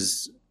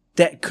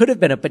 that could have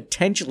been a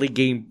potentially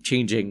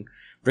game-changing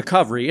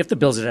recovery if the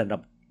Bills had ended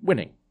up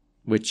winning,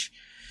 which...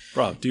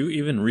 Bro, do you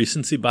even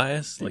recency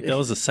bias? Like that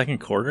was the second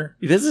quarter?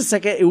 This is the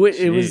second.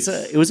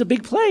 It was a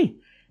big play.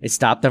 It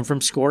stopped them from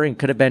scoring.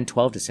 Could have been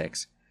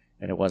 12-6,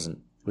 and it wasn't.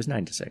 It was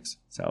 9-6.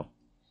 So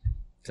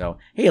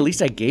hey, at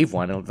least I gave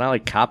one. It's not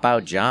like cop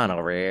out John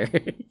over here.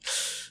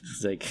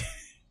 It's like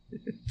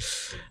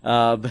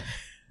cop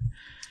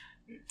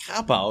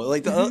out.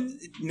 Like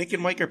Nick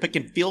and Mike are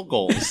picking field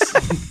goals.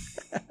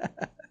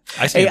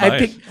 I stand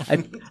by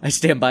I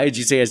stand by. Did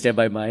you say I stand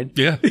by mine?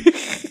 Yeah.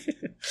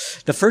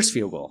 The first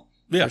field goal.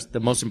 Yeah. The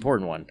most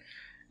important one.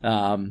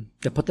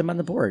 To put them on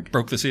the board.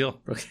 Broke the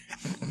seal.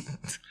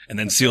 And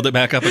then sealed it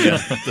back up again.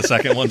 The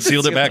second one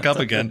sealed it back up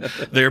again.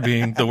 There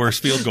being the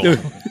worst field goal.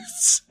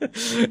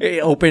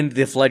 It opened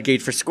the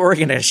floodgate for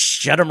scoring and it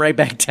shut them right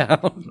back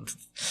down.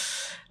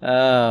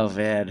 Oh,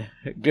 man.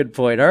 Good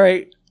point. All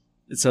right.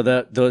 So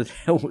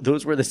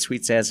those were the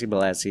Sweet Sassy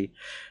Molassie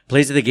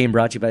plays of the game,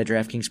 brought to you by the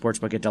DraftKings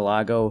Sportsbook at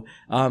Delago.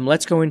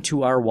 Let's go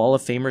into our Wall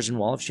of Famers and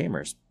Wall of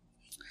Shamers.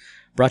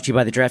 Brought to you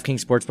by the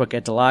DraftKings Sportsbook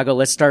at Delago.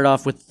 Let's start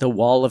off with the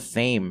Wall of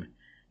Fame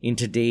in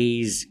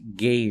today's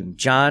game.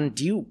 John,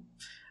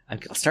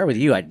 I'll start with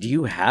you. Do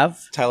you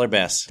have? Tyler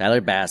Bass.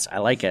 Tyler Bass. I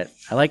like it.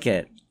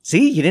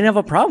 See, you didn't have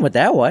a problem with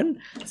that one.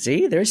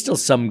 See, there's still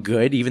some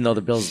good, even though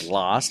the Bills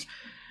lost.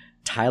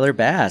 Tyler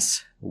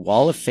Bass.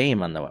 Wall of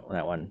Fame on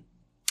that one.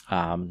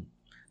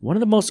 One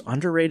of the most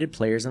underrated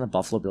players on the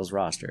Buffalo Bills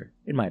roster,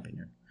 in my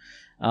opinion.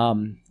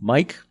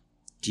 Mike,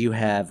 do you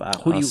have...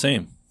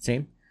 Same.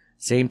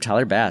 Same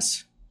Tyler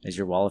Bass as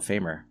your Wall of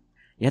Famer.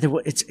 Yeah,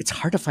 it's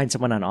hard to find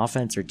someone on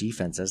offense or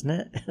defense, isn't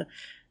it?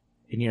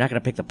 And you're not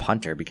going to pick the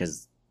punter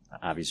because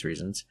obvious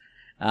reasons.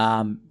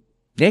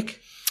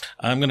 Nick?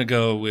 I'm going to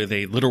go with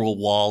a literal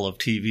wall of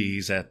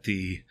TVs at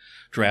the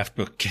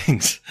Draftbook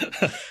Kings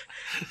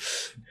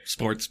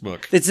sports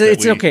book. It's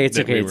okay. It's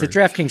okay. It's a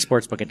DraftKings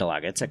sportsbook at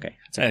Delaga. It's okay.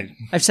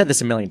 I've said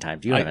this a million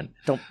times. You haven't.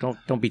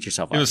 Don't beat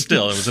yourself up. It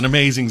was an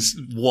amazing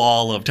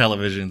wall of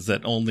televisions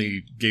that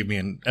only gave me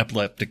an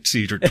epileptic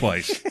seizure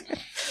twice.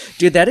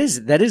 Dude, that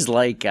is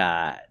like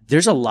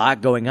there's a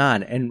lot going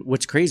on, and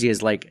what's crazy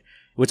is like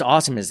what's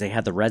awesome is they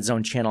have the Red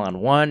Zone channel on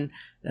one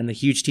and the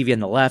huge TV on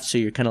the left, so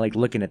you're kind of like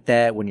looking at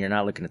that when you're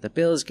not looking at the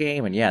Bills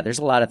game, and yeah, there's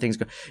a lot of things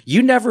going.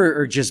 You never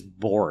are just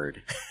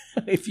bored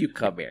if you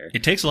come here.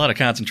 It takes a lot of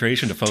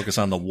concentration to focus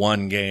on the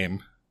one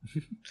game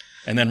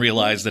and then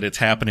realize that it's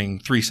happening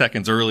 3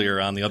 seconds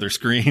earlier on the other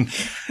screen.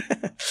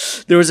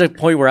 There was a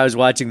point where I was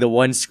watching the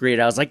one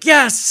screen. I was like,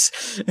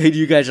 yes! And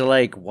you guys are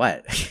like,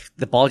 what?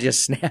 The ball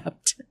just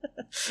snapped.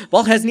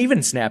 Ball hasn't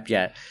even snapped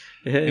yet.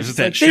 It was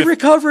that like, shift. They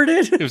recovered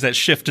it. It was that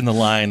shift in the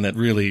line that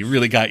really,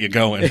 really got you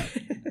going.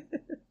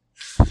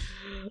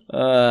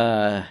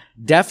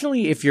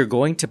 Definitely if you're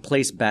going to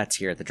place bets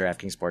here at the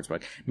DraftKings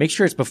Sportsbook, make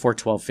sure it's before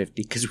 12:50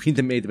 because we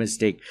made the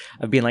mistake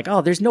of being like,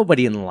 oh, there's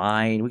nobody in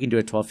line. We can do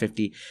it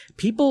 12:50.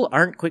 People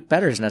aren't quick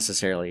bettors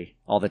necessarily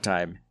all the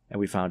time, and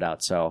we found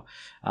out. So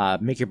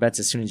make your bets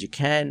as soon as you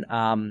can.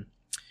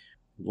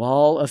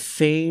 Wall of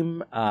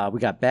Fame, we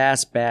got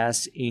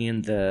Bass,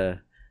 and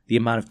the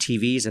amount of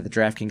TVs at the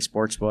DraftKings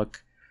Sportsbook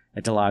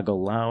at Delago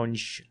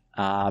Lounge.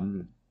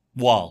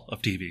 Wall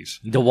of TVs.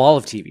 The wall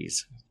of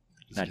TVs.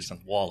 Not just a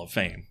Wall of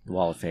Fame.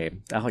 Wall of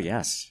Fame. Oh,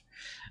 yes.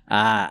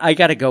 I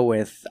got to go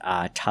with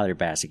Tyler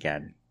Bass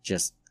again.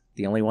 Just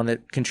the only one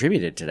that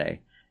contributed today.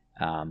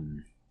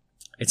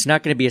 It's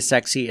not going to be as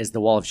sexy as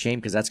the Wall of Shame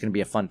because that's going to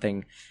be a fun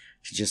thing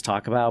to just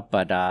talk about.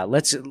 But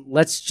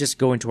let's just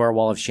go into our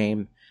Wall of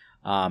Shame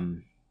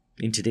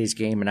in today's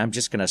game. And I'm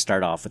just going to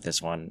start off with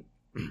this one.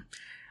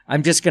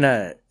 I'm just going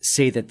to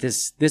say that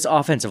this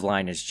offensive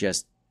line is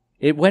just –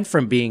 it went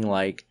from being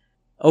like –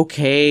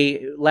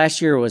 okay,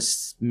 last year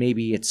was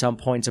maybe at some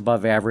points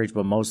above average,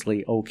 but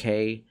mostly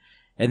okay.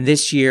 And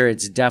this year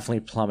it's definitely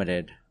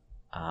plummeted,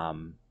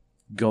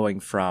 going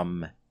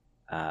from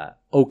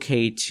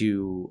okay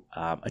to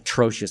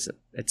atrocious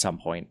at some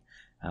point.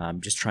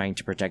 Just trying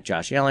to protect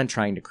Josh Allen,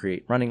 trying to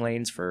create running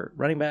lanes for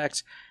running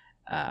backs.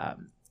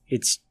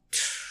 It's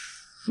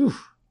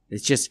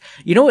just,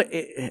 you know what?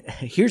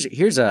 Here's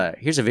a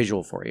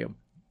visual for you.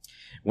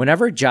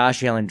 Whenever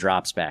Josh Allen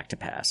drops back to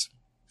pass,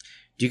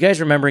 do you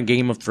guys remember in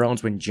Game of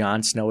Thrones when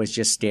Jon Snow is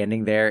just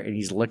standing there and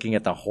he's looking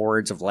at the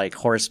hordes of like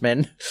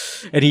horsemen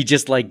and he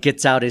just like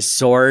gets out his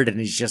sword and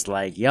he's just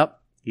like, yep.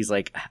 He's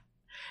like,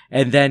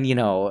 and then, you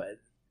know,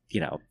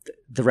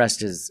 the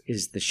rest is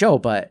the show.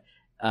 But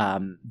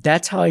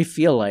that's how I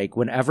feel like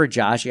whenever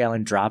Josh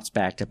Allen drops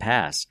back to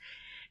pass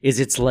is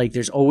it's like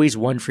there's always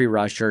one free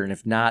rusher. And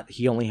if not,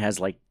 he only has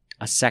like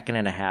a second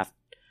and a half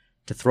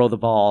to throw the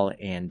ball.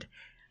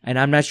 And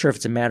I'm not sure if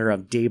it's a matter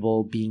of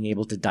Dable being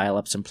able to dial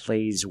up some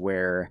plays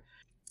where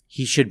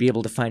he should be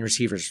able to find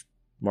receivers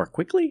more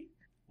quickly,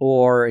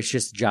 or it's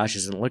just Josh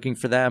isn't looking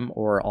for them,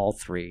 or all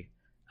three.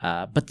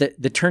 But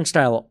the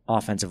turnstile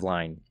offensive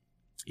line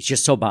is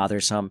just so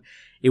bothersome.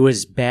 It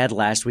was bad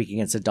last week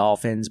against the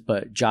Dolphins,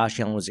 but Josh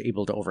Allen was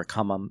able to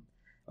overcome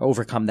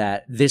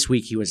that. This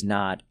week he was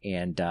not.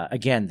 And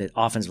again, the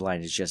offensive line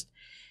is just...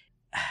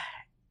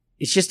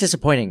 It's just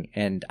disappointing,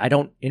 and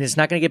it's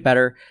not going to get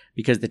better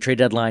because the trade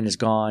deadline is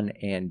gone,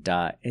 and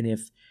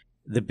if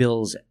the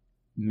Bills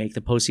make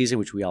the postseason,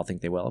 which we all think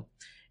they will,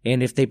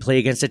 and if they play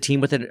against a team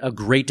with a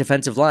great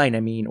defensive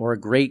line, or a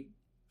great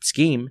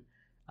scheme,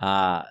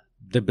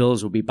 the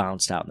Bills will be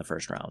bounced out in the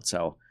first round.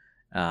 So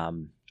I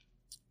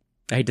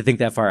hate to think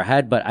that far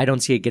ahead, but I don't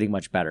see it getting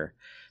much better.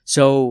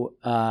 So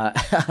on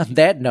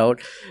that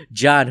note,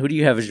 John, who do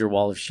you have as your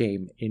wall of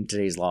shame in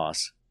today's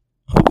loss?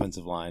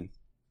 Offensive line.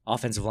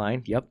 Offensive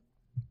line, yep.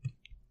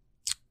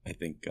 I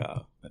think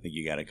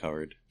you got it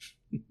covered.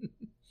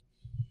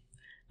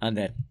 On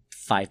that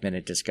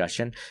 5-minute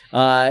discussion,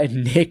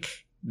 Nick,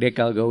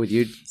 I'll go with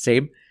you.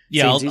 Same.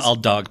 Yeah, I'll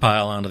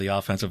dogpile onto the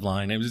offensive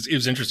line. It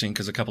was interesting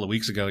because a couple of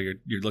weeks ago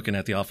you're looking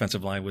at the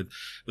offensive line with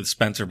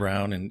Spencer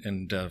Brown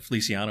and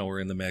Feliciano were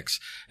in the mix,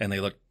 and they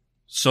looked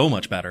so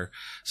much better.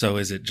 So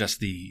is it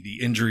just the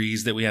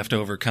injuries that we have to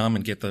overcome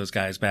and get those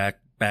guys back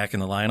in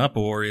the lineup,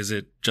 or is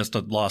it just a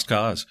lost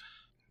cause?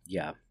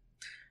 Yeah.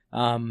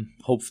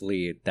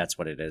 Hopefully that's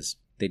what it is.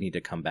 They need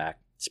to come back.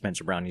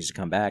 Spencer Brown needs to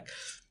come back.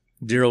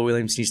 Darrell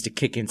Williams needs to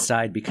kick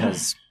inside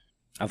because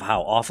of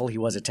how awful he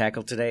was at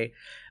tackle today.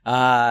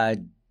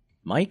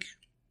 Mike,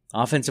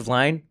 offensive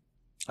line?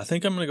 I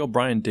think I'm going to go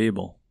Brian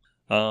Dable.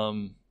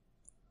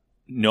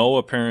 No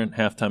apparent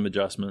halftime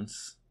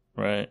adjustments,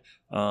 right?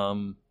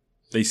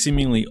 They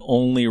seemingly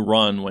only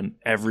run when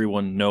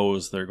everyone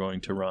knows they're going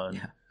to run.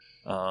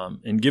 Yeah.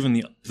 And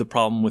given the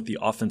problem with the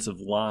offensive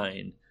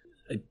line,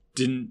 I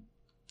didn't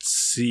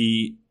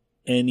see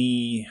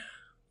any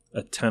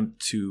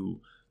attempt to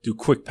do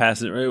quick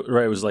passes.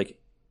 Right? It was like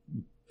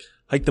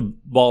hike the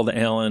ball to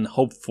Allen,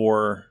 hope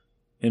for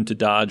him to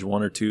dodge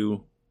one or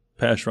two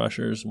pass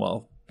rushers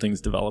while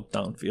things develop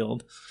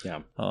downfield.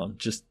 Yeah.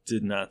 Just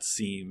did not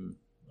seem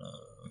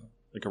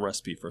like a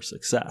recipe for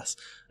success.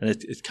 And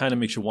it kind of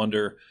makes you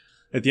wonder,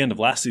 at the end of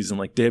last season,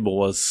 like Dable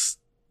was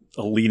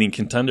a leading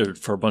contender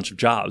for a bunch of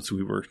jobs,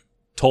 we were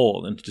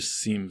told, and it just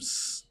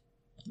seems,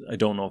 I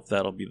don't know if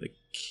that'll be the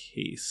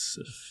case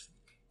if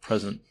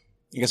present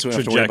I guess we don't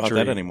have to worry about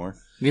that anymore.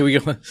 Here we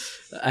go.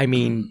 I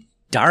mean,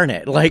 darn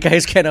it. Like, I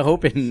was kind of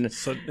hoping.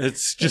 So it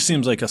just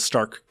seems like a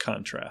stark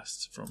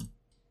contrast from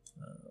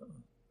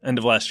end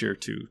of last year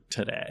to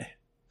today.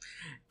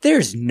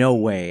 There's no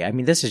way. I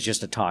mean, this is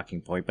just a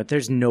talking point, but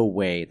there's no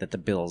way that the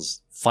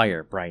Bills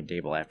fire Brian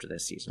Dable after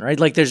this season, right?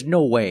 Like, there's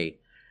no way.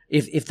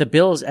 If the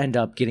Bills end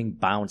up getting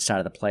bounced out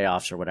of the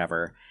playoffs or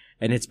whatever,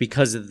 and it's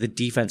because of the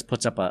defense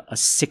puts up a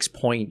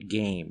 6-point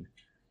game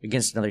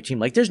against another team,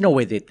 like, there's no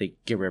way that they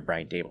get rid of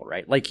Brian Dable,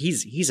 right? Like,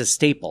 he's a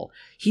staple.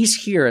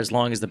 He's here as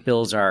long as the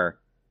Bills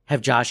have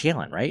Josh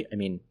Allen, right? I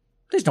mean,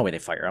 there's no way they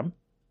fire him.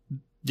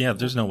 Yeah,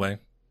 there's no way.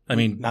 I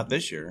mean, not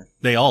this year.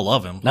 They all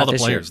love him. All the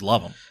players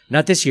love him.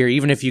 Not this year.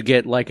 Even if you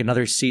get like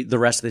another the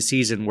rest of the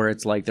season where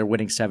it's like they're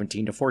winning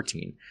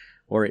 17-14,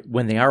 or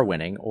when they are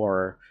winning,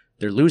 or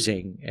they're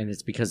losing, and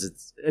it's because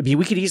it's. I mean,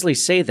 we could easily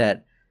say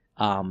that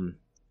so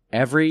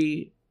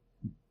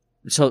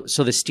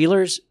the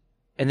Steelers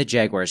and the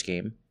Jaguars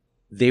game,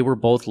 they were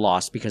both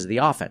lost because of the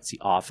offense.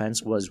 The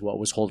offense was what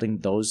was holding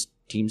those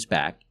teams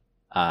back.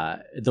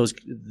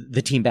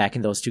 The team back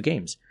in those two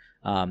games.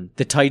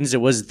 The Titans,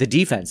 it was the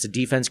defense. The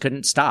defense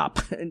couldn't stop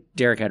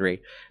Derrick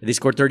Henry. They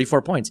scored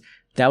 34 points.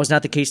 That was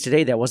not the case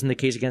today. That wasn't the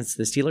case against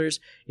the Steelers.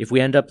 If we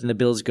end up and the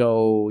Bills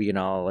go,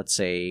 let's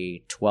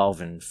say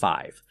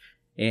 12-5,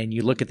 and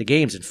you look at the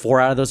games, and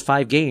 4 out of those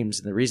 5 games,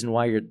 and the reason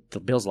why the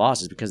Bills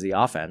lost is because of the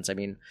offense. I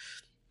mean,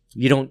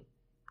 you don't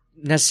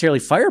necessarily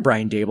fire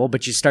Brian Dable,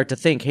 but you start to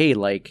think, hey,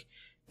 like,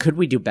 could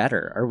we do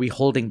better? Are we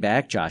holding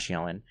back Josh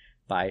Allen?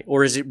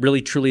 Or is it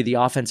really truly the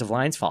offensive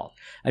line's fault?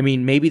 I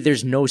mean, maybe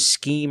there's no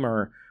scheme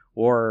or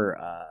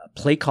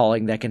play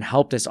calling that can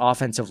help this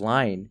offensive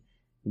line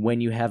when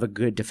you have a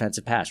good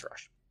defensive pass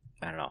rush.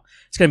 I don't know.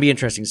 It's going to be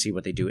interesting to see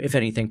what they do. If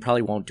anything,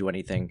 probably won't do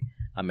anything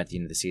at the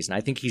end of the season.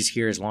 I think he's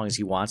here as long as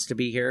he wants to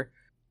be here.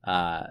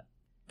 But,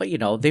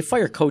 they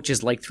fire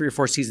coaches like 3 or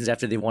 4 seasons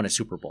after they won a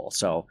Super Bowl.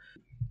 So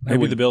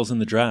maybe the Bills in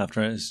the draft,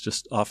 right? It's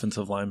just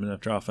offensive lineman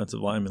after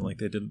offensive lineman like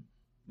they did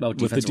with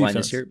defensive the line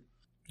this year.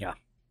 Yeah.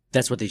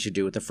 That's what they should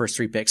do with the first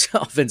 3 picks.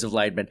 Offensive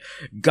lineman,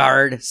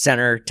 guard,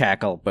 center,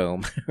 tackle,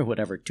 boom, or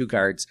whatever. 2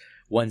 guards,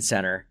 1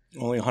 center.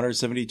 Only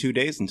 172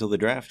 days until the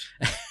draft.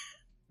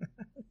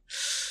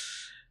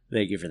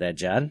 Thank you for that,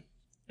 John.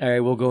 All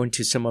right, we'll go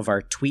into some of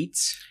our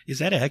tweets. Is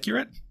that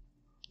accurate?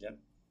 Yep.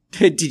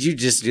 Did you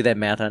just do that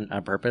math on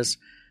purpose?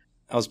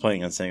 I was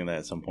planning on saying that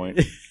at some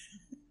point.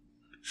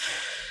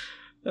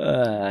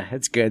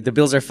 That's good. The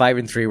Bills are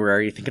 5-3. We're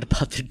already thinking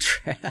about the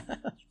draft.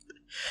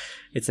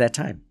 It's that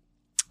time.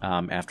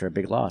 After a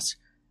big loss.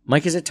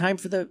 Mike, is it time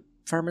for the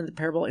Farmer in the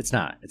Parable? It's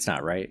not. It's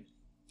not, right?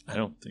 I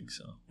don't think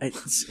so.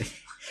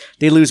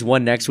 They lose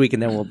 1 next week,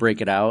 and then we'll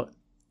break it out.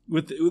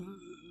 With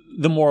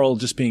the moral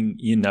just being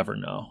you never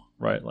know,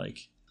 right?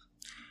 Like,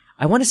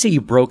 I want to say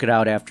you broke it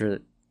out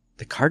after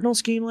the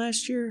Cardinals game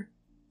last year.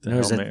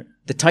 The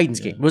Titans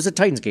game. It was a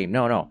Titans game.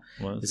 No.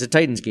 It's a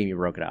Titans game you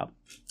broke it out.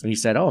 And you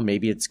said, oh,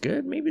 maybe it's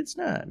good, maybe it's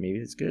not. Maybe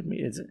it's good,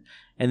 maybe it's...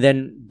 And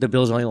then the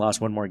Bills only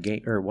lost one more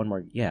game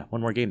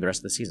the rest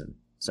of the season.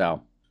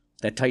 So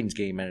that Titans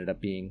game ended up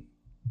being...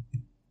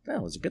 Well,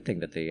 it was a good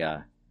thing that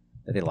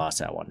they lost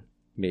that one,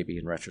 maybe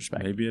in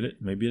retrospect. Maybe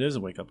it is a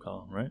wake-up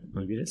call, right?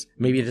 Maybe it is.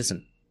 Maybe it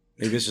isn't.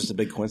 Maybe it's just a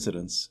big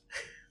coincidence.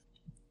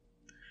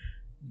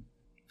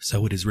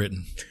 So it is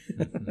written.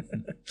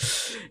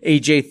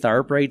 AJ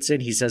Tharp writes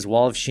in, he says,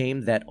 Wall of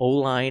Shame, that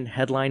O-line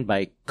headlined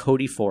by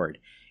Cody Ford.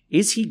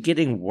 Is he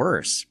getting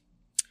worse?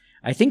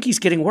 I think he's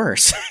getting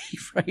worse, he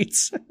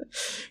writes.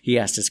 He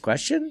asked his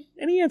question,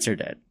 and he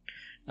answered it.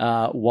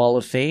 Wall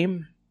of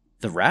Fame,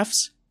 the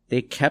refs,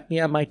 they kept me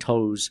on my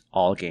toes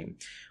all game.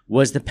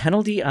 Was the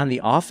penalty on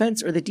the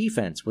offense or the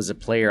defense? Was a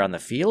player on the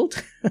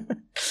field?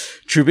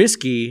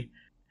 Trubisky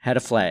had a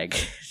flag.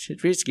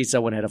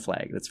 Someone had a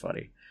flag. That's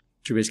funny.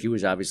 Trubisky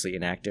was obviously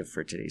inactive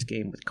for today's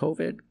game with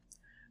COVID.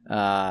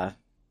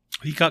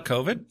 He got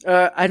COVID?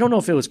 I don't know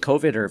if it was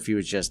COVID or if he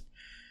was just...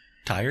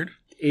 Tired?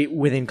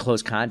 Within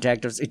close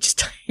contact. It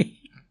just...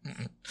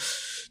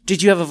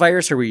 Did you have a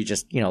virus or were you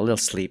just, a little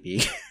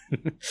sleepy?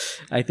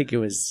 I think it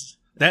was...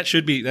 That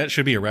should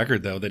be a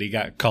record, though, that he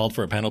got called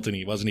for a penalty and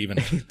he wasn't even...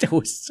 That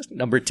was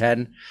number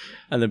 10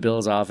 on the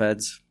Bills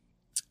offense.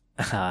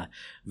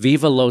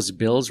 Viva Los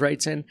Bills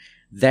writes in,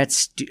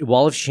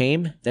 Wall of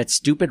Shame, that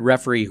stupid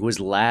referee who was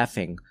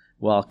laughing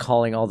while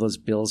calling all those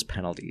Bills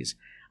penalties.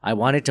 I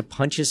wanted to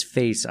punch his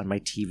face on my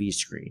TV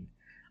screen.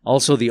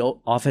 Also, the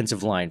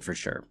offensive line for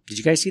sure. Did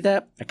you guys see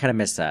that? I kind of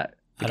missed that.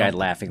 The guy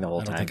laughing the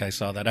whole time. I don't think I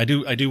saw that. I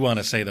do want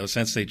to say, though,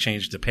 since they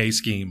changed the pay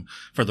scheme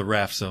for the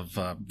refs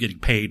of getting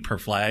paid per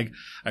flag,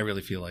 I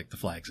really feel like the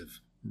flags have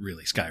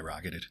really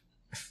skyrocketed.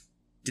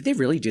 Did they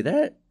really do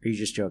that? Or are you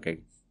just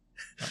joking?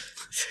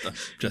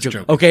 Just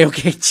joking. Okay.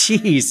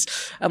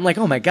 Jeez. I'm like,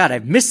 oh my God,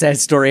 I've missed that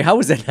story. How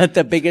was that not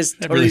the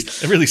biggest story?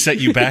 It really set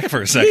you back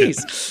for a second.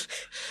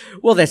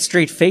 Well, that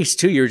straight face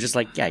too. You were just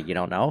like, yeah, you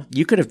don't know.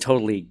 You could have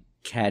totally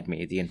had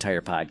me the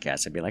entire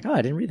podcast. I'd be like, oh,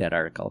 I didn't read that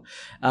article.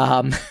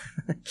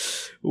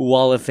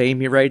 Wall of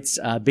Fame, he writes,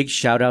 big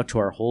shout out to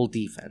our whole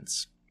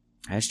defense.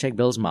 Hashtag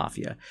Bills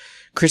Mafia.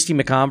 Christy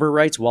McComber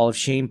writes, Wall of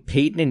Shame,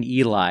 Peyton and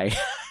Eli.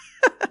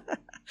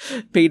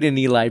 Peyton and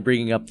Eli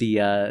bringing up the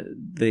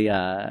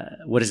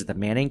what is it, the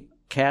Manning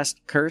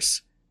cast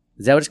curse?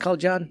 Is that what it's called,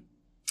 John?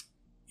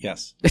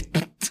 Yes.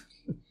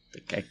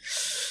 Okay.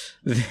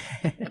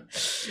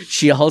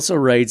 She also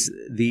writes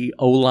the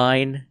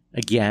O-line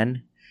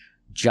again.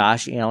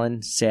 Josh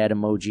Allen, sad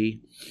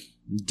emoji.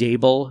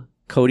 Dable,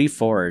 Cody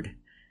Ford.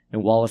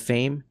 And Wall of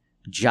Fame,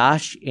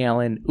 Josh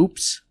Allen,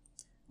 oops,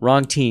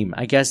 wrong team.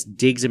 I guess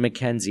Diggs and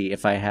McKenzie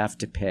if I have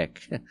to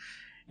pick.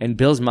 And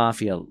Bills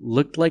Mafia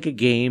looked like a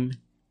game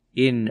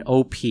in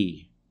OP.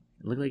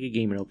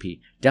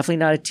 Definitely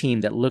not a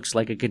team that looks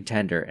like a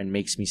contender and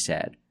makes me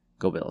sad.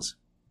 Go Bills.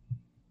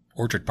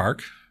 Orchard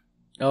Park.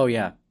 Oh,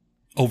 yeah.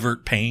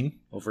 Overt pain.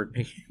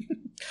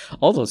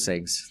 All those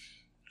things.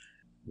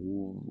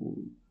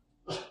 Ooh.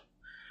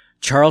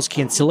 Charles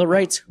Cancilla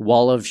writes,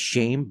 Wall of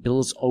Shame,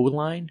 Bills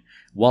O-line.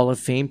 Wall of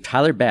Fame,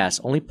 Tyler Bass.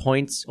 Only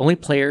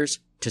players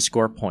to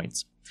score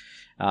points.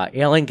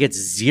 Allen gets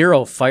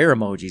 0 fire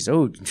emojis.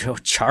 Oh,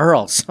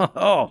 Charles.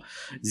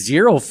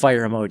 0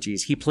 fire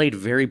emojis. He played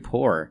very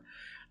poor.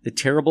 The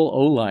terrible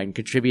O-line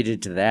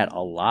contributed to that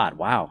a lot.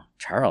 Wow.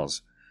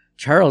 Charles,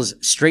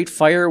 straight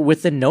fire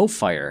with the no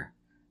fire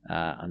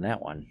on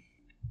that one.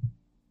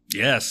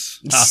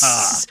 Yes.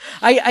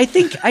 I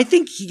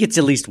think he gets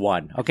at least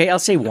one. Okay, I'll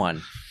say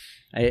one.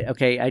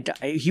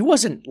 He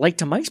wasn't, like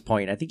to Mike's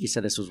point, I think he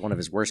said this was one of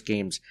his worst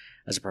games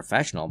as a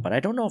professional, but I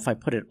don't know if I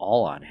put it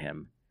all on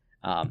him.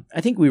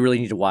 I think we really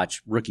need to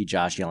watch rookie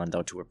Josh Allen,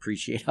 though, to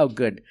appreciate how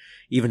good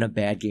even a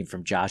bad game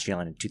from Josh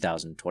Allen in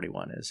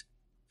 2021 is.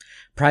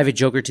 Private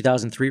Joker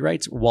 2003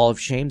 writes, Wall of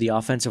Shame, the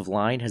offensive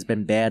line has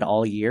been bad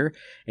all year.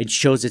 It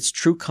shows its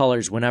true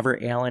colors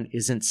whenever Allen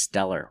isn't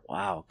stellar.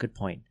 Wow, good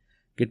point.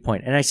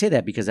 And I say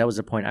that because that was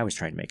the point I was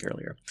trying to make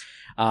earlier.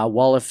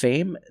 Wall of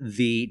Fame,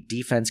 the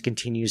defense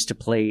continues to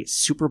play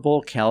Super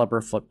Bowl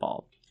caliber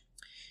football.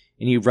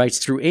 And he writes,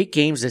 through 8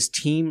 games, this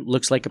team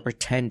looks like a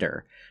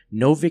pretender.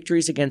 No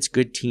victories against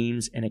good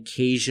teams and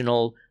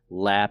occasional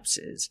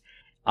lapses.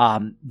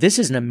 This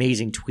is an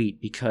amazing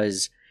tweet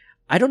because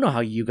I don't know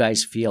how you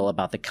guys feel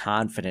about the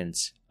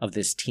confidence of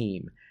this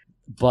team,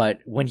 but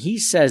when he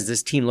says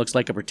this team looks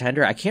like a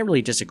pretender, I can't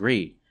really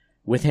disagree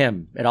with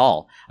him at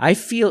all. I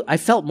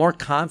felt more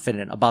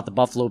confident about the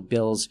Buffalo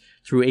Bills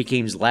through 8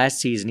 games last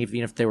season,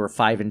 even if they were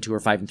 5-2 or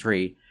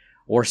 5-3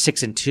 or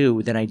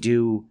 6-2, than I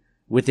do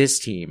with this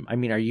team. I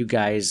mean, are you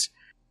guys?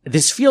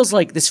 This feels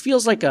like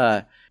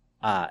a.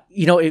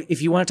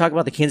 If you want to talk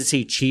about the Kansas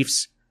City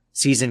Chiefs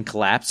season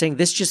collapsing,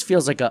 this just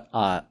feels like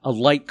a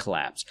light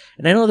collapse.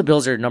 And I know the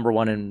Bills are number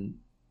one in,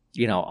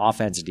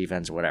 offense and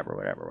defense,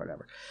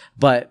 whatever.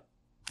 But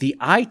the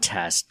eye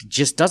test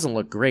just doesn't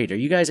look great. Are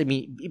you guys,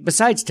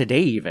 besides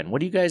today even, how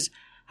do you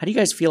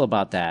guys feel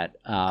about that?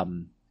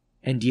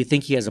 And do you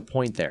think he has a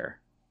point there?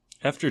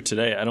 After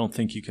today, I don't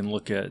think you can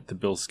look at the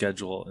Bills'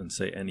 schedule and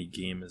say any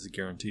game is a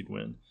guaranteed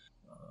win.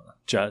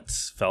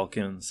 Jets,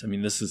 Falcons.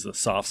 This is a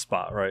soft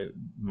spot, right?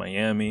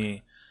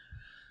 Miami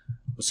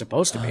was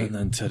supposed to be. And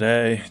then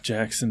today,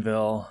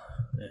 Jacksonville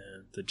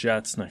and the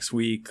Jets next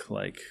week.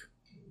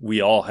 We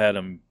all had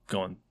them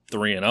going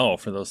 3-0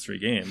 for those 3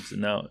 games,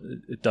 and now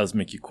it does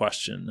make you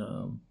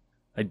question.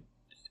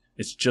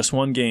 It's just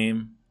one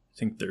game. I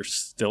think they're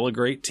still a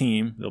great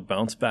team. They'll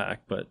bounce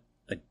back, but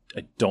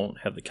I don't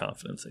have the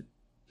confidence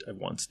I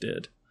once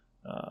did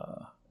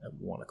at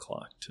 1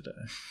 o'clock today.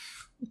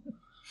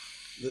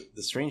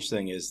 The strange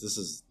thing is this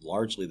is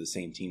largely the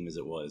same team as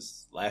it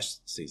was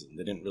last season.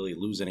 They didn't really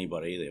lose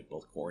anybody. They have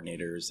both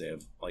coordinators. They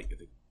have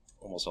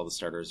almost all the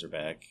starters are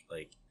back.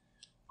 And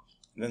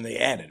then they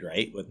added,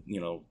 right, with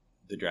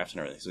the draft and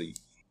everything. So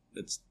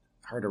it's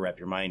hard to wrap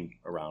your mind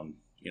around,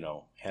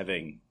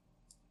 having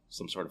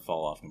some sort of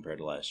fall off compared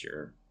to last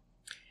year.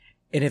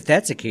 And if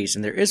that's the case,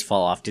 and there is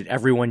fall off, did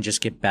everyone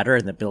just get better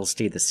and the Bills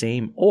stay the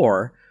same,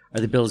 or are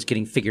the Bills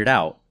getting figured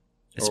out,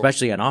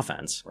 especially on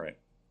offense, right?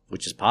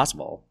 Which is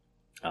possible.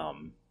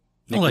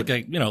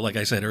 Like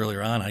I said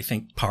earlier on, I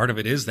think part of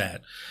it is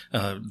that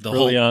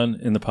early on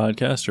in the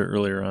podcast or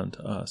earlier on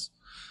to us,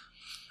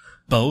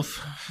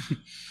 both.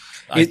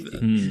 I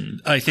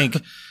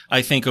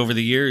think over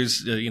the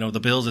years, the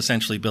Bills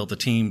essentially built a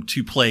team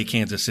to play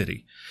Kansas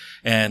City,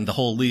 and the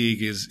whole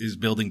league is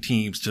building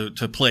teams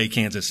to play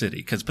Kansas City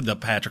because the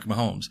Patrick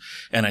Mahomes.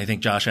 And I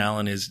think Josh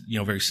Allen is,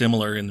 very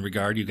similar in the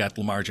regard. You've got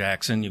Lamar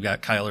Jackson, you've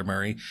got Kyler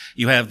Murray.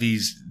 You have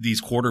these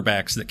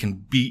quarterbacks that can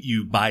beat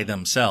you by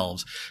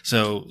themselves.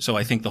 So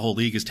I think the whole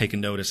league has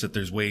taken notice that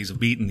there's ways of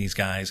beating these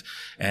guys.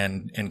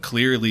 And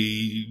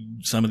clearly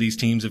some of these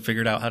teams have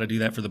figured out how to do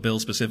that for the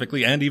Bills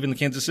specifically, and even the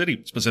Kansas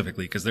City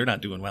specifically, because they're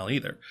not doing well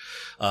either.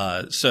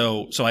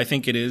 So I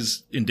think it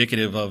is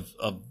indicative of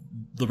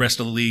the rest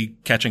of the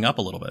league catching up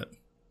a little bit.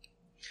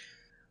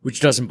 Which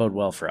doesn't bode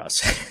well for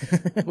us.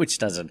 Which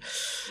doesn't.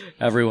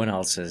 Everyone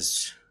else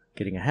is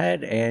getting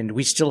ahead, and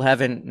we still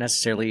haven't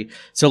necessarily.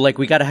 So, like,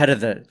 we got ahead of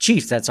the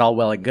Chiefs. That's all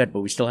well and good, but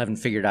we still haven't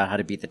figured out how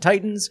to beat the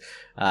Titans,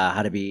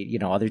 how to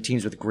beat, other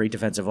teams with great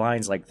defensive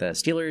lines like the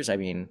Steelers. I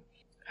mean,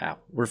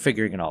 we're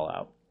figuring it all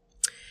out.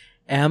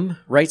 M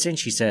writes in,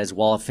 she says,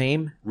 Wall of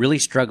Fame, really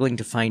struggling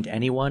to find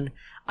anyone.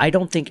 I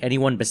don't think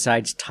anyone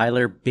besides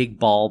Tyler Big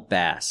Ball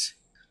Bass.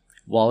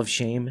 Wall of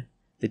Shame,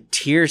 the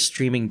tears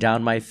streaming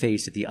down my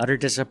face at the utter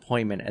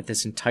disappointment at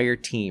this entire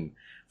team,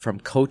 from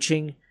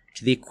coaching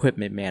to the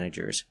equipment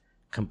managers.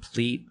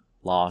 Complete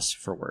loss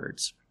for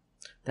words.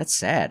 That's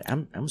sad.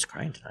 I'm almost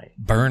crying tonight.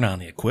 Burn on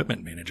the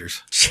equipment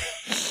managers.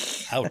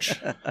 Ouch.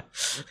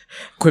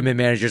 Equipment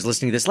managers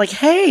listening to this like,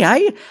 hey,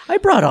 I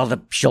brought all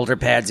the shoulder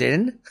pads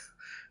in.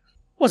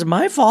 Wasn't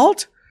my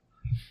fault.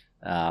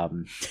 I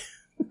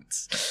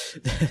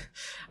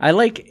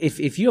like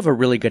if you have a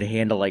really good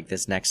handle like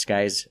this next,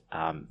 guys,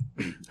 I'll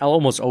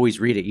almost always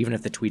read it, even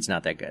if the tweet's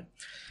not that good.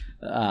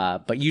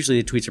 But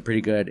usually the tweets are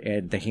pretty good,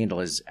 and the handle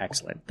is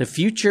excellent. The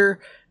future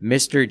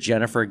Mr.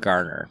 Jennifer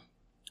Garner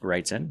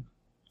writes in,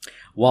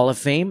 Wall of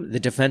Fame, the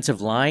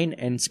defensive line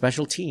and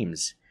special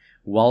teams.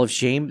 Wall of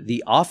Shame,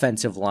 the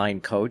offensive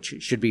line coach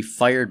should be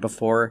fired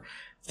before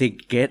they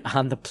get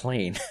on the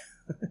plane.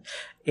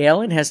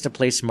 Allen has to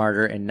play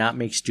smarter and not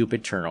make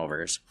stupid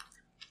turnovers.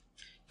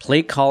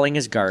 Play calling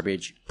is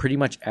garbage. Pretty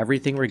much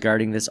everything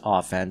regarding this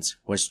offense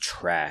was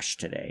trash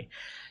today.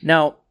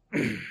 Now,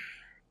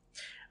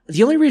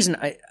 the only reason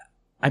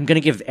I'm going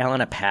to give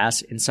Allen a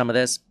pass in some of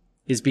this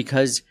is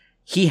because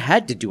he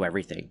had to do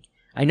everything.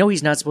 I know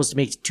he's not supposed to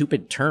make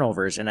stupid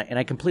turnovers, and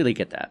I completely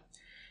get that.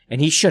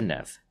 And he shouldn't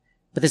have.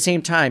 But at the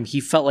same time, he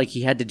felt like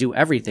he had to do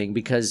everything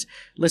because,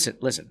 listen,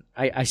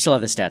 I still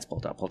have the stats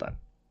pulled up. Hold on.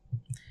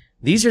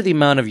 These are the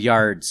amount of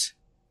yards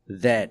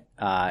that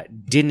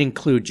didn't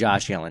include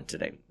Josh Allen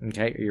today.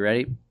 Okay, are you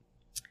ready?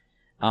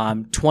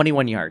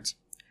 21 yards.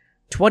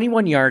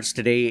 21 yards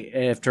today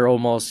after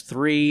almost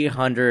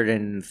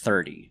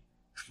 330.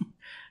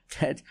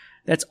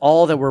 That's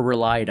all that were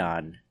relied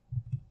on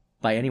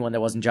by anyone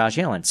that wasn't Josh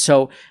Allen.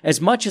 So as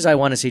much as I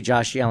want to say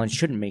Josh Allen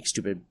shouldn't make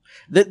stupid,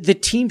 the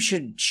team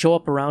should show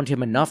up around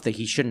him enough that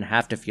he shouldn't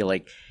have to feel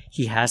like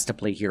he has to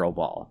play hero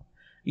ball.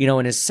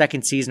 In his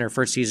second season or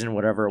first season,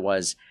 whatever it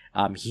was,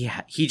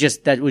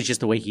 that was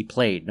just the way he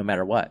played no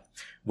matter what,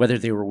 whether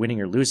they were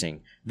winning or losing.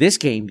 This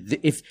game,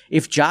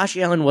 if Josh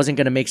Allen wasn't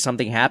going to make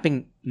something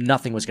happen,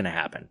 nothing was going to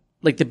happen.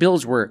 Like, the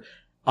Bills were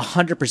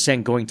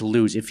 100% going to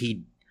lose if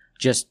he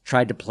just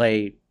tried to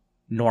play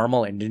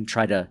normal and didn't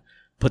try to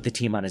put the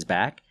team on his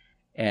back.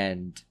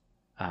 And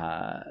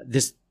what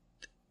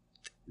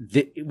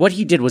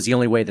he did was the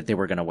only way that they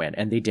were going to win,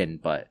 and they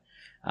didn't. But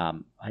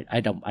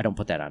I don't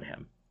put that on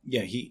him.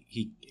 Yeah,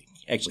 he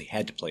actually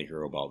had to play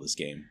hero ball this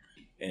game,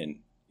 and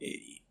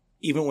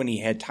even when he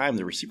had time,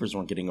 the receivers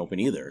weren't getting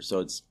open either. So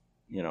it's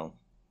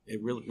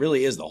it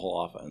really is the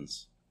whole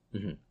offense.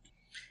 Mm-hmm.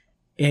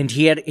 And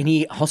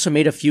he also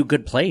made a few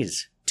good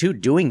plays too,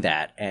 doing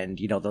that, and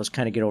those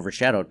kind of get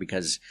overshadowed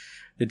because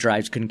the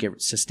drives couldn't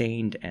get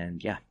sustained,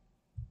 and yeah.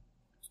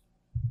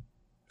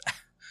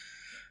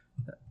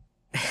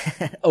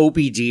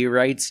 OBD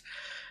writes,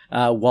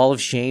 Wall of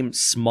Shame,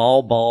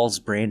 small balls,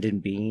 Brandon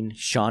Bean,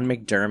 Sean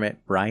McDermott,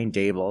 Brian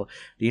Dable,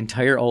 the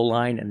entire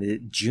O-line, and the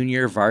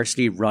junior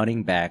varsity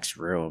running backs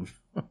room.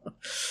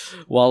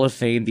 Wall of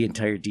Fame, the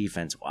entire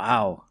defense.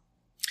 Wow.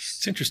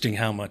 It's interesting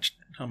how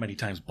many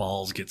times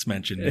balls gets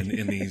mentioned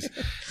in these.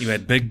 You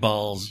had big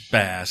balls,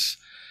 Bass,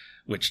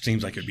 which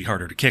seems like it'd be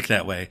harder to kick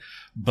that way,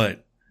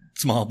 but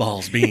small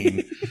balls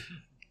Bean.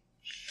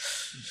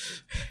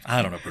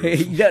 I don't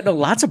know. No,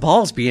 lots of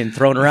balls being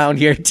thrown around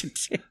here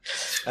today.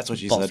 That's what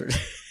she said.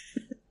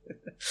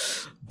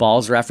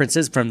 Balls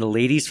references from the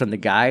ladies, from the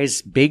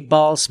guys. Big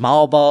balls,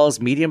 small balls,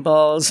 medium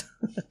balls.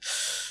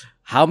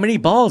 How many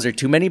balls are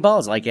too many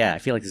balls? Like, yeah, I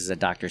feel like this is a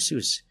Dr.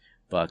 Seuss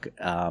book.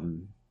 Yeah,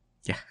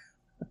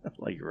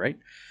 like, you're right.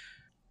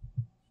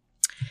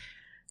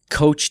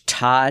 Coach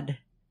Todzilla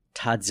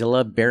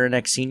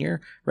Baranek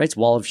Sr. writes,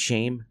 Wall of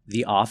Shame,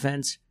 the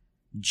offense,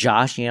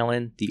 Josh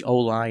Allen, the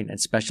O-line,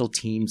 and special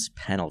teams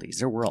penalties.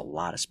 There were a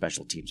lot of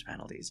special teams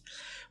penalties.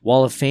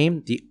 Wall of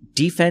Fame, the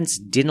defense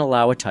didn't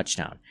allow a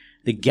touchdown.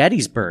 The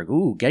Gettysburg,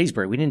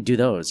 we didn't do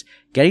those.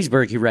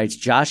 Gettysburg, he writes,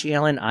 Josh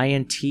Allen,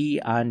 INT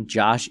on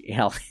Josh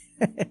Allen.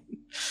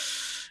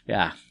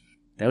 Yeah,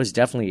 that was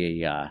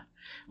definitely a,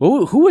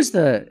 who was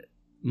the,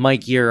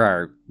 Mike, you're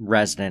our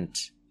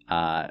resident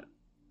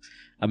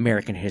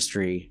American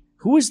history.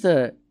 Who was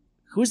the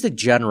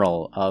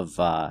general of,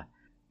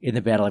 in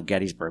the Battle of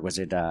Gettysburg? Was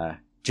it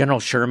General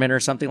Sherman or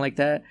something like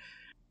that?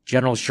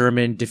 General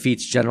Sherman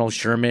defeats General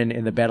Sherman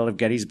in the Battle of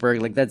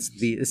Gettysburg. Like, that's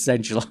the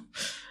essential.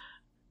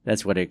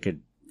 That's what it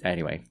could.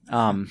 Anyway,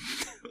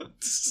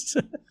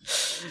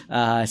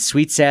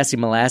 Sweet Sassy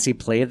Molassy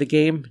play of the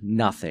game?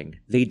 Nothing.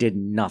 They did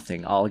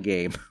nothing all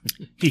game.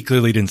 He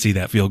clearly didn't see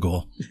that field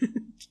goal.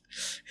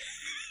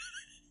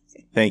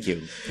 Thank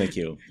you.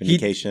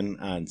 Vindication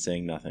on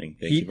saying nothing.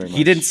 Thank you very much.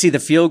 He didn't see the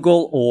field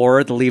goal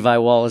or the Levi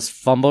Wallace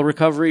fumble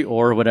recovery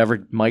or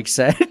whatever Mike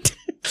said.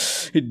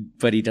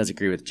 But he does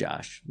agree with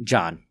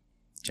John.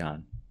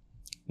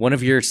 One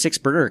of your 6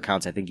 burner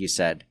accounts, I think you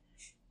said,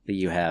 that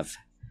you have.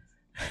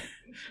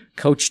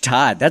 Coach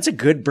Todd. That's a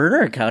good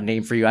burner account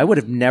name for you. I would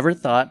have never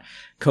thought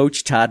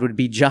Coach Todd would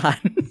be John.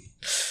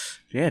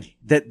 Man,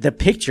 the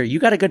picture, you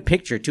got a good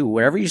picture too.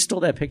 Wherever you stole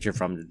that picture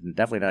from,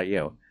 definitely not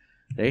you.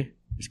 Hey,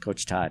 there's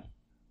Coach Todd.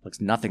 Looks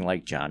nothing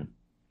like John.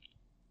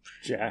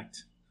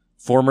 Jacked.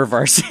 Former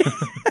varsity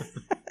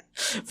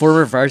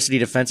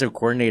defensive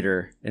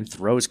coordinator and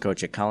throws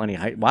coach at Colony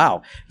High.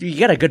 Wow. Dude, you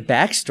got a good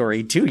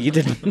backstory too. You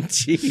didn't.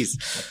 Jeez.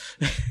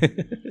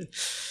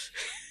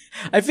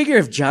 I figure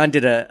if John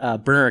did a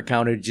burner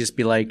account, it'd just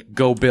be like,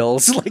 go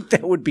Bills. Like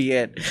that would be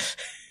it.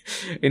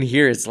 And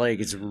here it's like,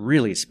 it's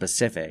really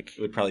specific.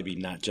 It would probably be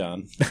not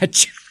John.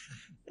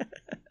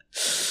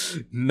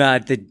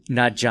 Not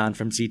John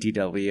from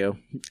CTW.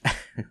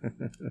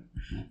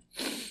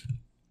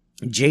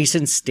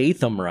 Jason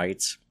Statham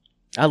writes,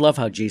 I love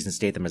how Jason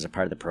Statham is a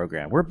part of the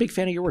program. We're a big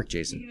fan of your work,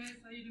 Jason. Hey guys,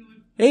 how you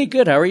doing? Hey,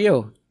 good. How are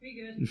you?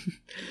 Pretty good.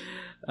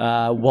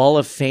 Wall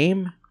of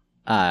Fame.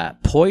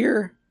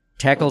 Poyer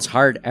tackles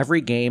hard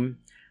every game.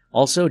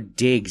 Also,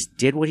 Diggs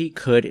did what he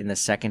could in the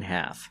second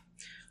half.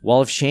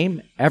 Wall of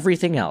Shame,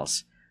 everything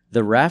else.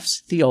 The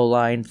refs, the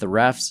O-line, the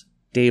refs,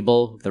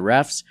 Dable, the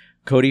refs,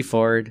 Cody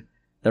Ford,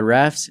 the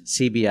refs,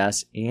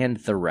 CBS, and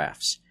the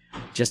refs.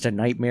 Just a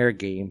nightmare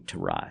game to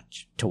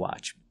watch.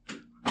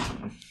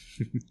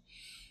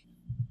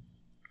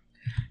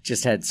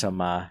 Just had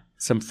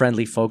some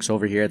friendly folks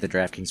over here at the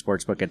DraftKings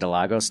Sportsbook at Del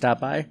Lago stop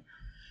by.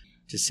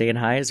 Just saying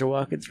hi as they're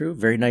walking through.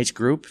 Very nice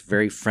group,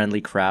 very friendly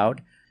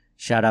crowd.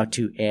 Shout out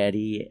to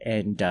Addie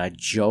and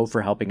Joe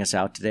for helping us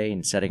out today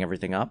and setting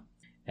everything up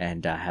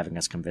and having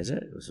us come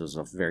visit. This was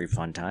a very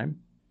fun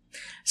time.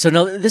 So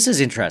no, this is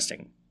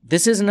interesting.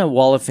 This isn't a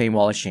Wall of Fame,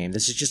 Wall of Shame.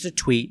 This is just a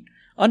tweet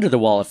under the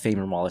Wall of Fame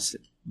and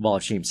Wall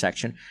of Shame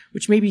section,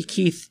 which maybe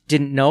Keith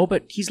didn't know,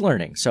 but he's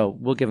learning. So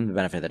we'll give him the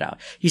benefit of the doubt.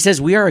 He says,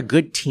 we are a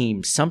good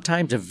team,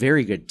 sometimes a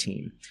very good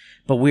team,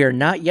 but we are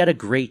not yet a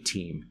great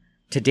team.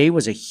 Today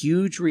was a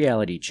huge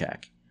reality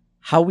check.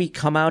 How we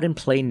come out and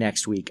play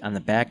next week on the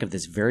back of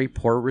this very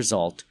poor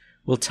result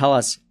will tell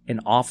us an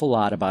awful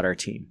lot about our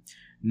team.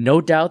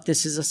 No doubt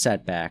this is a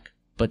setback,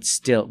 but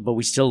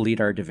we still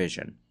lead our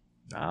division.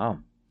 Oh.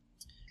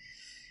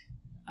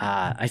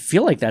 I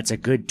feel like that's a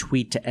good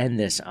tweet to end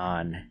this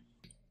on.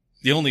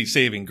 The only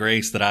saving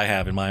grace that I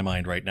have in my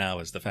mind right now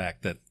is the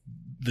fact that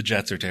the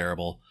Jets are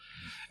terrible,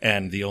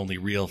 and the only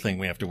real thing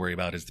we have to worry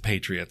about is the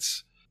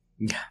Patriots.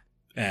 Yeah.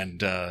 And,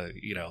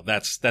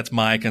 that's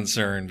my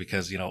concern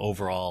because,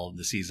 overall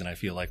the season I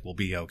feel like will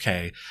be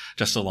okay,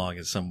 just so long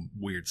as some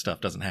weird stuff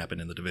doesn't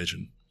happen in the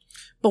division.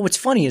 But what's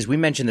funny is we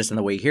mentioned this on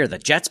the way here. The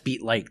Jets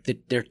beat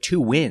their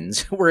 2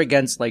 wins were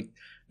against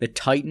the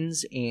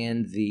Titans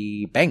and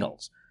the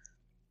Bengals.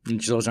 And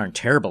those aren't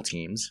terrible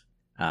teams.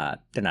 They're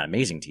not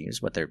amazing teams,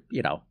 but they're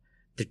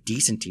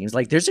decent teams.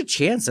 Like there's a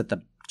chance that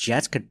the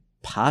Jets could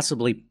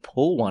possibly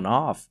pull one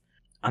off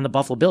on the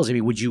Buffalo Bills. I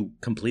mean, would you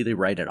completely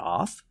write it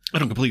off? I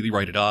don't completely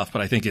write it off,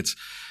 but I think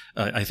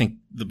I think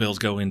the Bills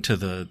go into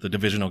the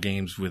divisional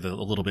games with a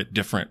little bit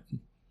different.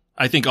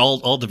 I think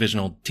all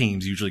divisional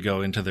teams usually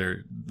go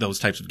into those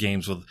types of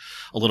games with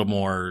a little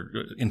more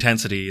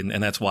intensity,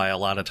 and that's why a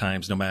lot of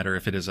times, no matter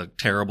if it is a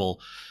terrible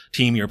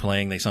team you're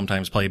playing, they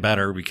sometimes play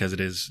better because it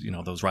is,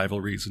 those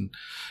rivalries,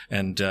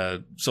 and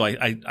so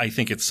I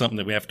think it's something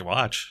that we have to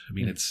watch. I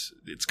mean,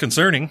 it's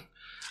concerning,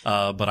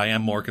 but I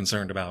am more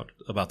concerned about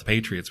the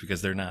Patriots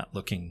because they're not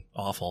looking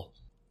awful.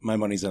 My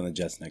money's on the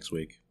Jets next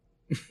week.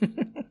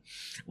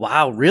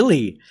 Wow,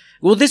 really?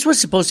 Well, this was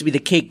supposed to be the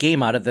cake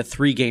game out of the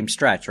 3-game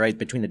stretch, right?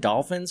 Between the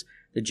Dolphins,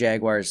 the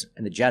Jaguars,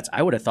 and the Jets.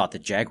 I would have thought the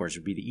Jaguars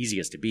would be the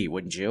easiest to beat,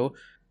 wouldn't you?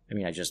 I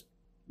mean, I just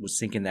was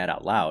thinking that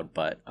out loud,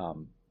 but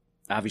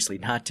obviously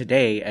not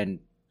today. And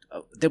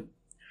they'll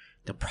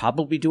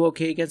probably do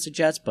okay against the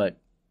Jets, but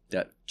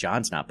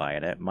John's not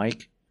buying it.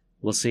 Mike,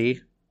 we'll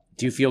see.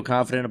 Do you feel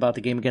confident about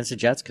the game against the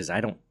Jets? Because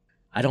I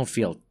don't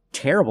feel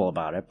terrible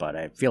about it, but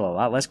I feel a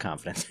lot less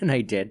confident than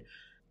I did.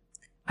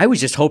 I was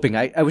just hoping,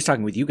 I was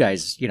talking with you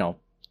guys,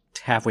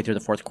 halfway through the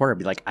fourth quarter, I'd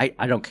be like,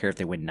 I don't care if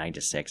they win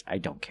 9-6. I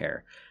don't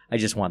care. I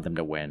just want them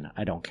to win.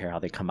 I don't care how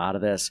they come out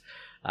of this.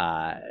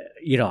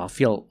 I'll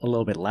feel a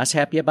little bit less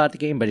happy about the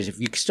game, but if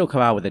you still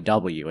come out with a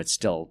W, it's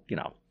still,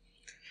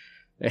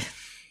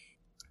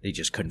 they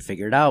just couldn't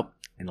figure it out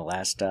in the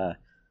last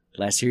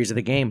series of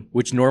the game,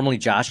 which normally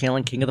Josh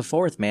Allen, king of the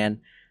fourth,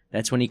 man,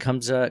 that's when he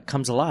comes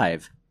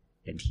alive,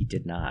 and he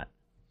did not.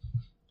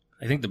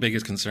 I think the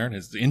biggest concern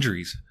is the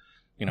injuries.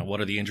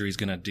 What are the injuries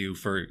going to do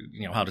for,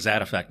 how does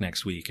that affect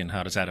next week and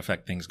how does that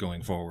affect things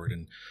going forward?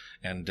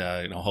 And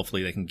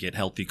hopefully they can get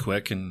healthy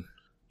quick and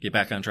get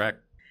back on track.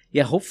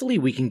 Yeah, hopefully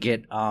we can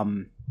get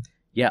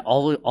Yeah,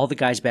 all the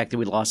guys back that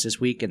we lost this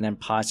week, and then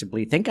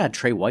possibly, thank God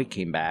Trey White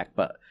came back,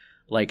 but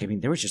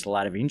there was just a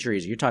lot of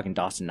injuries. You're talking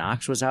Dawson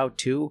Knox was out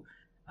too.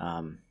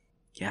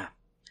 Yeah,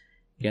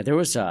 there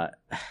was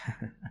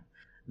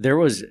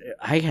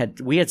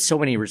we had so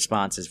many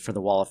responses for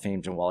the Wall of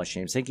Fames and Wall of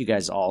Shames. Thank you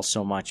guys all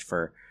so much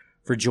for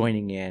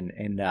joining in,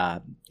 and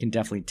can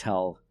definitely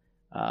tell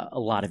a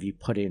lot of you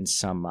put in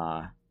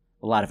a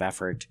lot of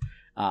effort.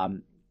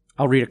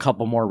 I'll read a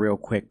couple more real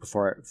quick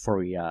before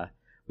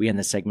we end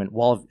the segment.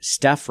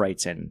 Steph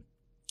writes in.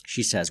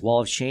 She says,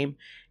 Wall of Shame,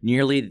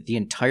 nearly the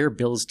entire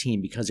Bills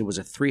team because it was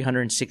a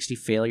 360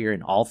 failure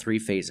in all three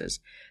phases.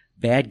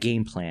 Bad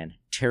game plan,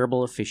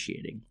 terrible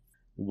officiating.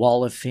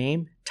 Wall of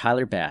Fame,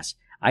 Tyler Bass.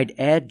 I'd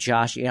add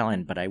Josh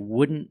Allen, but I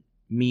wouldn't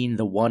mean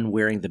the one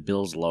wearing the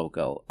Bills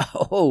logo.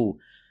 Oh,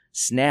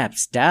 snap,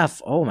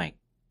 Steph. Oh my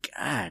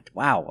God.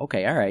 Wow.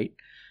 Okay. All right.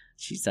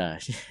 She's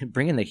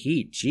bringing the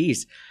heat.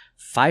 Jeez.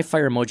 5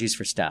 fire emojis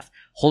for Steph.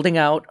 Holding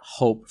out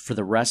hope for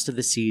the rest of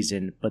the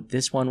season, but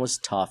this one was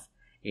tough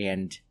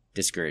and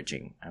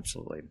discouraging.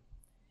 Absolutely.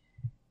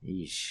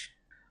 Yeesh.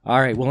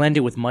 All right, we'll end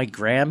it with Mike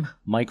Graham.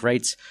 Mike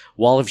writes,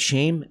 Wall of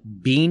Shame,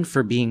 Bean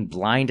for being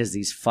blind as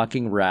these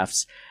fucking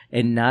refs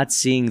and not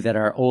seeing that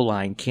our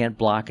O-line can't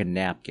block a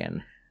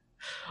napkin.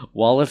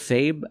 Wall of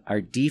Fame,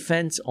 our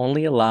defense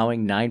only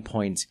allowing 9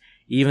 points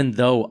even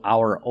though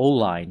our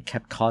O-line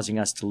kept causing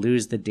us to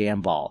lose the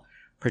damn ball.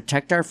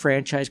 Protect our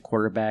franchise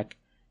quarterback.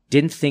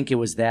 Didn't think it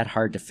was that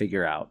hard to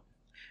figure out.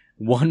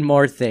 One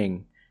more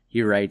thing,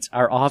 he writes,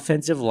 our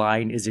offensive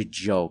line is a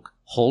joke.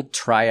 Hold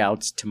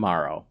tryouts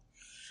tomorrow.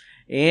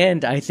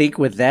 And I think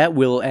with that,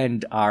 we'll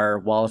end our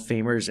Wall of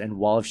Famers and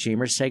Wall of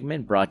Shamers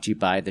segment brought to you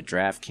by the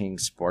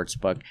DraftKings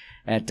Sportsbook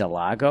at Del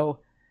Lago.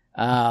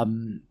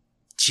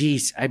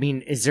 Geez, I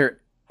mean, this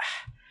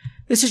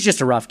is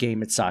just a rough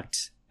game. It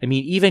sucked. I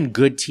mean, even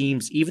good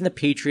teams, even the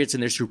Patriots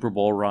in their Super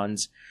Bowl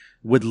runs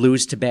would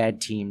lose to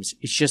bad teams.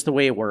 It's just the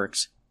way it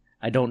works.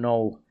 I don't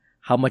know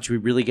how much we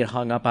really get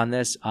hung up on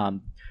this.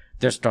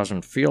 This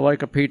doesn't feel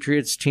like a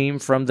Patriots team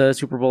from the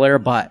Super Bowl era,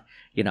 but,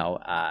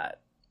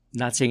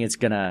 not saying it's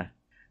gonna.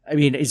 I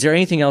mean, is there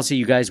anything else that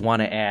you guys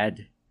want to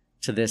add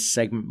to this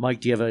segment? Mike,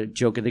 do you have a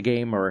joke of the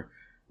game, or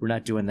we're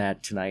not doing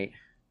that tonight?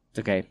 It's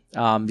okay.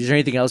 Is there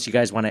anything else you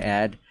guys want to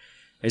add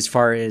as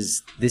far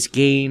as this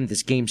game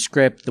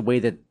script, the way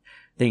that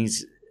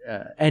things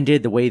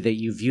ended, the way that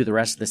you view the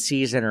rest of the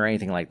season, or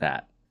anything like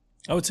that?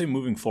 I would say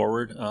moving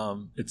forward,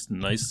 it's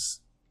nice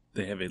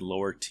they have a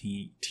lower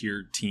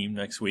tiered team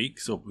next week,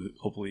 so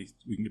hopefully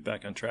we can get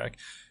back on track.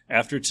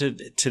 After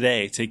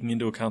today, taking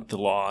into account the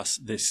loss,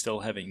 they still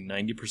have a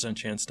 90%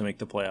 chance to make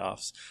the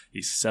playoffs, a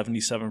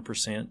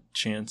 77%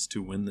 chance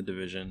to win the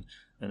division,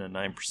 and a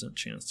 9%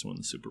 chance to win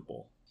the Super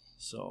Bowl.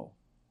 So,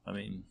 I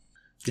mean,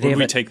 would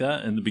we take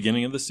that in the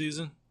beginning of the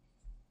season?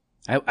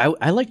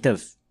 I like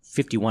the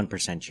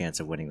 51%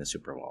 chance of winning the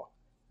Super Bowl.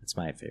 That's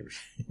my favorite.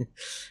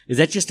 Is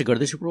that just to go to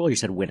the Super Bowl, or you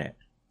said win it?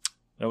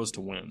 That was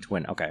to win. To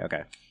win.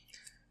 Okay.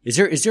 Is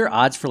there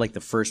odds for like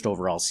the first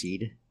overall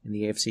seed in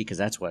the AFC? Because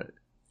that's what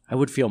I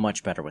would feel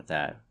much better with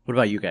that. What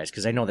about you guys?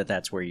 Because I know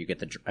that's where you get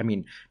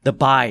the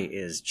bye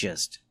is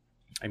just.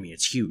 I mean,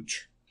 it's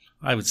huge.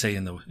 I would say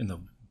in the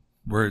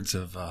words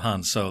of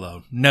Han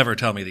Solo, never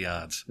tell me the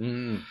odds.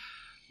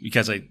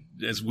 Because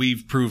as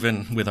we've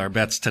proven with our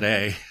bets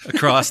today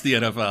across the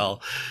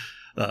NFL.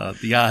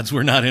 The odds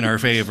were not in our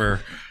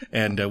favor,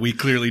 and we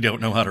clearly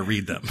don't know how to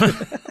read them.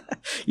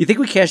 You think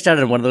we cashed out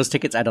on one of those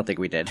tickets? I don't think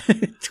we did.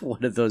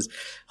 One of those,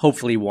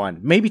 hopefully one.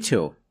 Maybe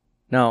two.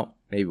 No,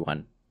 maybe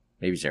one.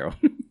 Maybe zero.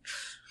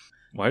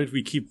 Why did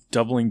we keep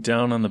doubling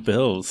down on the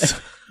Bills?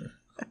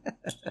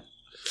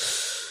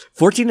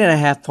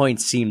 14.5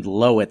 points seemed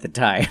low at the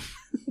time.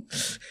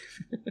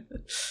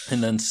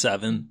 And then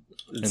 7.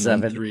 And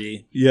 7. Then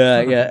 3.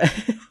 Yeah.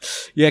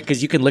 Yeah,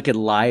 because you can look at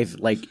live,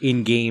 like,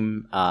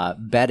 in-game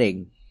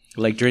betting,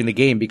 like, during the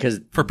game, because...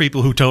 For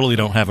people who totally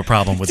don't have a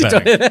problem with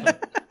betting.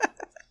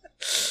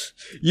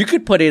 You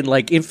could put in,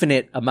 like,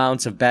 infinite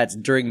amounts of bets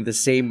during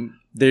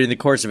the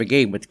course of a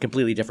game with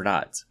completely different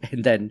odds.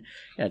 And then,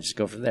 just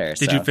go from there.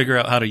 Did you figure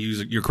out how to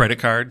use your credit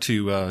card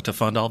to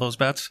fund all those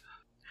bets?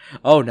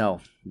 Oh, no.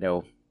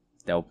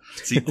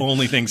 It's the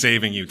only thing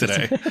saving you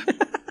today.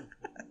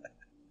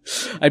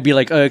 I'd be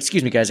like,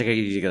 excuse me, guys, I gotta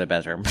go to the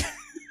bathroom.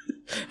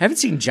 I haven't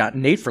seen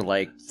Nate for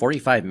like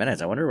 45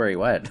 minutes. I wonder where he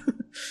went.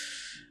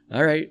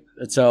 All right.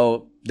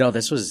 So, no,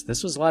 this was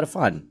a lot of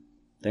fun.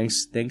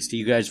 Thanks to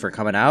you guys for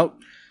coming out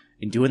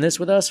and doing this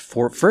with us.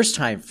 For first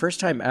time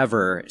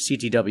ever,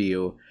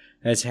 CTW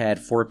has had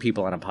 4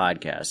 people on a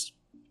podcast.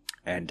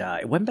 And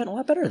it went a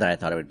lot better than I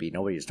thought it would be.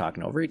 Nobody was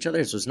talking over each other.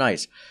 This was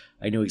nice.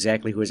 I knew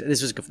exactly who was.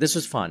 This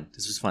was fun.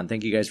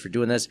 Thank you guys for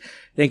doing this.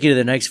 Thank you to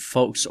the nice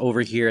folks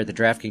over here at the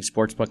DraftKings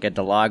Sportsbook at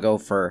Del Lago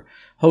for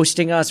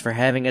hosting us, for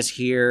having us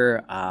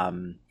here,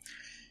 and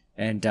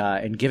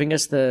giving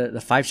us the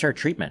 5-star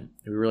treatment.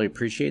 We really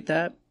appreciate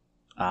that.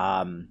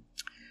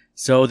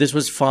 So this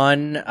was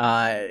fun.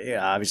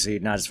 Obviously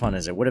not as fun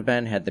as it would have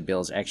been had the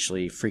Bills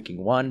actually freaking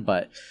won,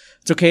 but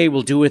it's okay.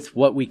 We'll do with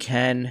what we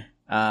can.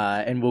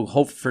 And we'll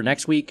hope for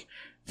next week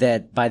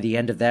that by the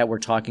end of that, we're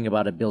talking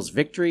about a Bills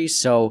victory.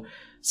 So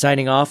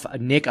signing off,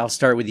 Nick, I'll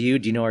start with you.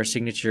 Do you know our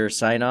signature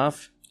sign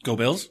off? Go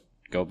Bills.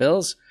 Go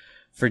Bills.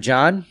 For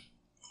John?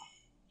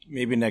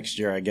 Maybe next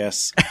year, I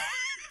guess.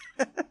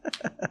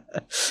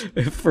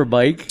 For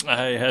Mike?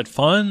 I had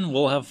fun.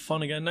 We'll have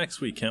fun again next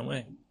week, can't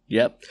we?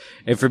 Yep.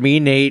 And for me,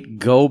 Nate,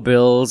 go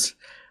Bills.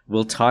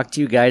 We'll talk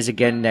to you guys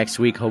again next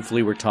week.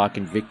 Hopefully we're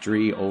talking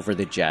victory over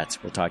the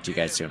Jets. We'll talk to you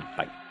guys soon.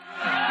 Bye.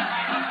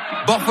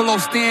 Buffalo,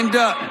 stand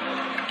up.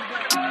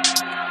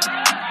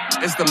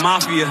 It's the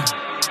mafia.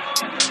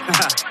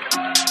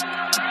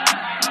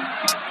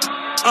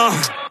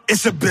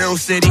 It's a Bill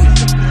City.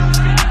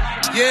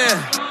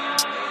 Yeah.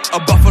 A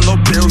Buffalo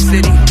Bill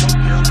City.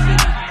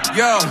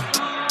 Yo.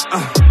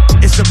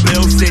 It's a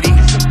Bill City.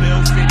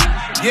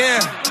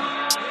 Yeah.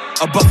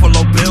 A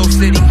Buffalo Bill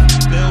City.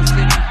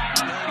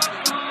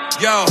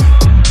 Yo.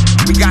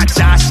 We got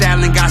Josh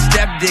Allen, got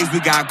Step Diggs, we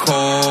got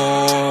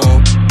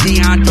Cole.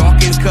 Deion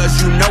Dawkins,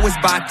 cause you know it's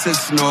about to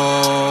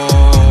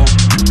snow.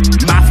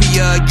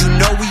 Mafia, you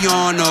know we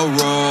on a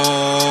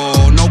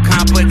roll. No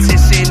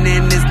competition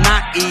and it's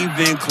not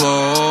even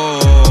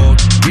close.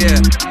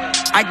 Yeah.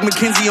 Ike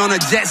McKenzie on a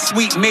jet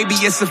sweep, maybe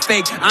it's a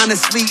fake.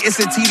 Honestly, it's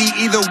a TD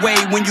either way.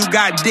 When you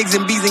got Diggs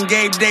and Bees and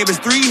Gabe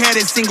Davis,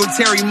 three-headed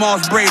Singletary,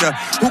 Moss Breda.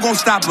 Who gon'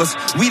 stop us?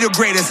 We the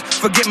greatest.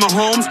 Forget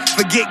Mahomes,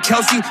 forget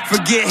Kelsey,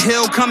 forget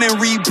Hill. Come and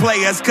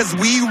replay us, cause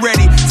we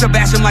ready to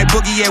bash him like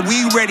Boogie. Yeah,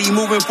 we ready.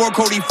 Moving for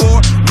Cody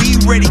Ford.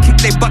 We ready. Kick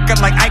they bucket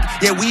like Ike.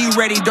 Yeah, we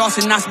ready.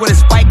 Dawson Knox with a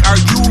spike. Are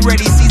you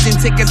ready? Season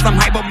tickets, I'm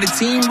hype up the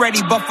team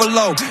ready.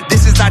 Buffalo,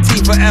 this is our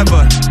team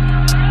forever.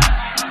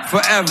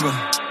 Forever.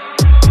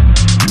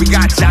 We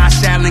got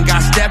Josh Allen,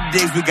 got Step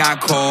Diggs, we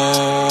got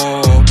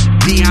Cole.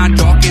 Deion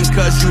Dawkins,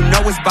 cause you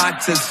know it's about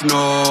to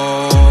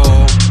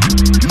snow.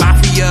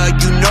 Mafia,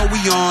 you know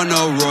we on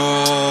a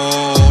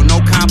roll.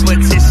 No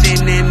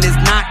competition and it's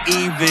not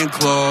even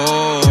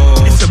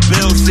close. It's a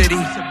Bill City.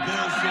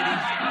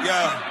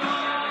 Yeah.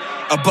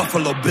 A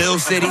Buffalo Bill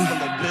City.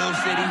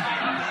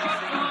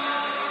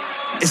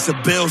 It's a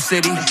Bill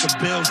City. It's a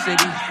Bill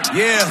City.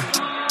 Yeah.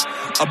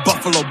 A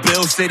Buffalo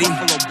Bill City.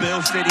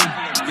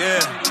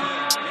 Yeah.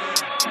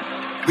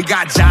 We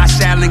got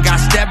Josh Allen, got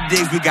Step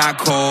Diggs, we got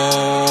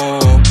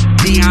Cole.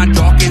 Deion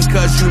Dawkins,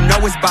 cause you know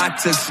it's about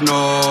to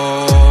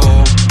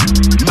snow.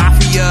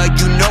 Mafia,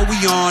 you know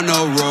we on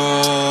a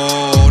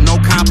roll. No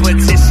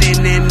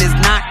competition and it's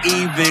not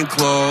even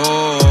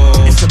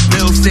close. It's a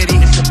Bill City.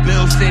 It's a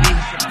Bill City.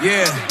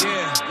 Yeah.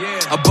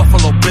 A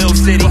Buffalo Bill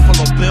City.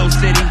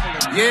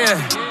 Yeah.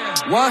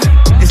 What?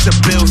 It's a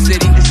Bill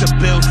City. It's a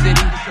Bill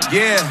City.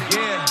 Yeah.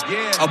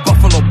 A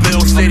Buffalo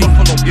Bill City.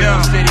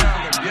 Yeah.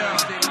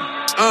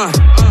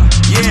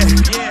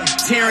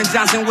 Taron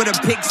Johnson with a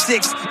pick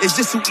six. It's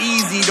just too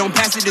easy. Don't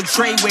pass it the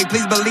Treyway.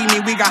 Please believe me,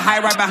 we got high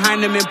right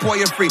behind him and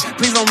Poyer free.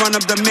 Please don't run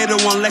up the middle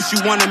unless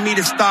you wanted me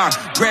to star.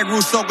 Greg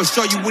Rousseau can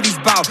show you what he's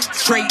about.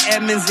 Trey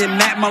Edmonds and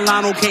Matt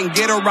Milano can't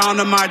get around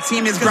him. Our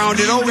team is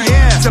grounded. Oh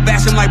yeah.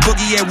 Sebastian like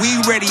Boogie. Yeah, we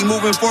ready.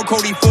 Moving for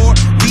Cody Ford.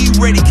 We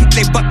ready. Kick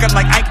they bucket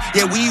like Ike.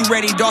 Yeah, we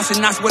ready. Dawson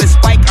Knox with a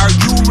spike. Are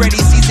you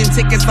ready? Season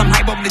tickets. I'm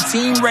hype up the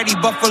team ready.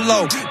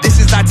 Buffalo. This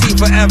is our team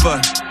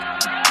forever.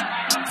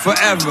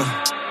 Forever.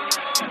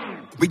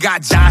 We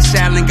got Josh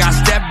Allen, got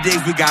Step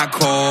Diggs, we got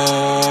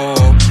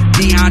Cole.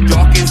 Deion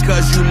Dawkins,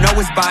 cause you know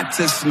it's about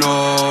to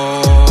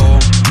snow.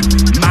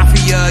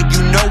 Mafia,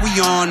 you know we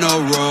on a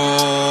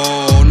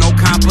roll. No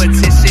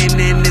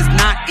competition and it's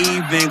not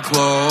even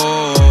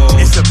close.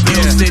 It's a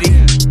Bill City.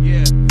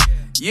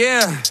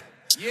 Yeah.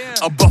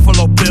 A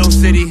Buffalo Bill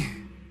City.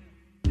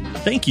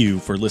 Thank you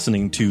for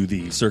listening to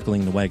the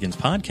Circling the Wagons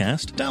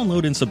podcast.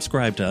 Download and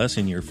subscribe to us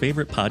in your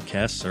favorite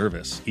podcast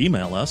service.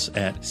 Email us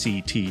at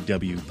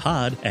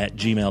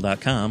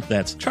ctwpod@gmail.com.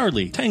 That's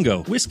Charlie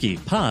Tango Whiskey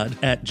Pod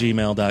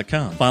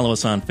 @gmail.com. Follow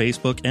us on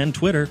Facebook and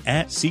Twitter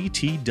at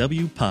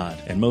CTWPod.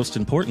 And most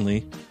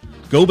importantly,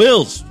 go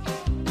Bills!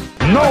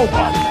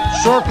 Nobody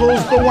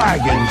circles the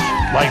wagons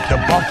like the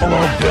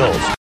Buffalo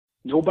Bills.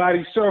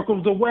 Nobody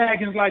circles the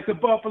wagons like the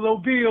Buffalo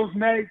Bills,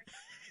 Nate.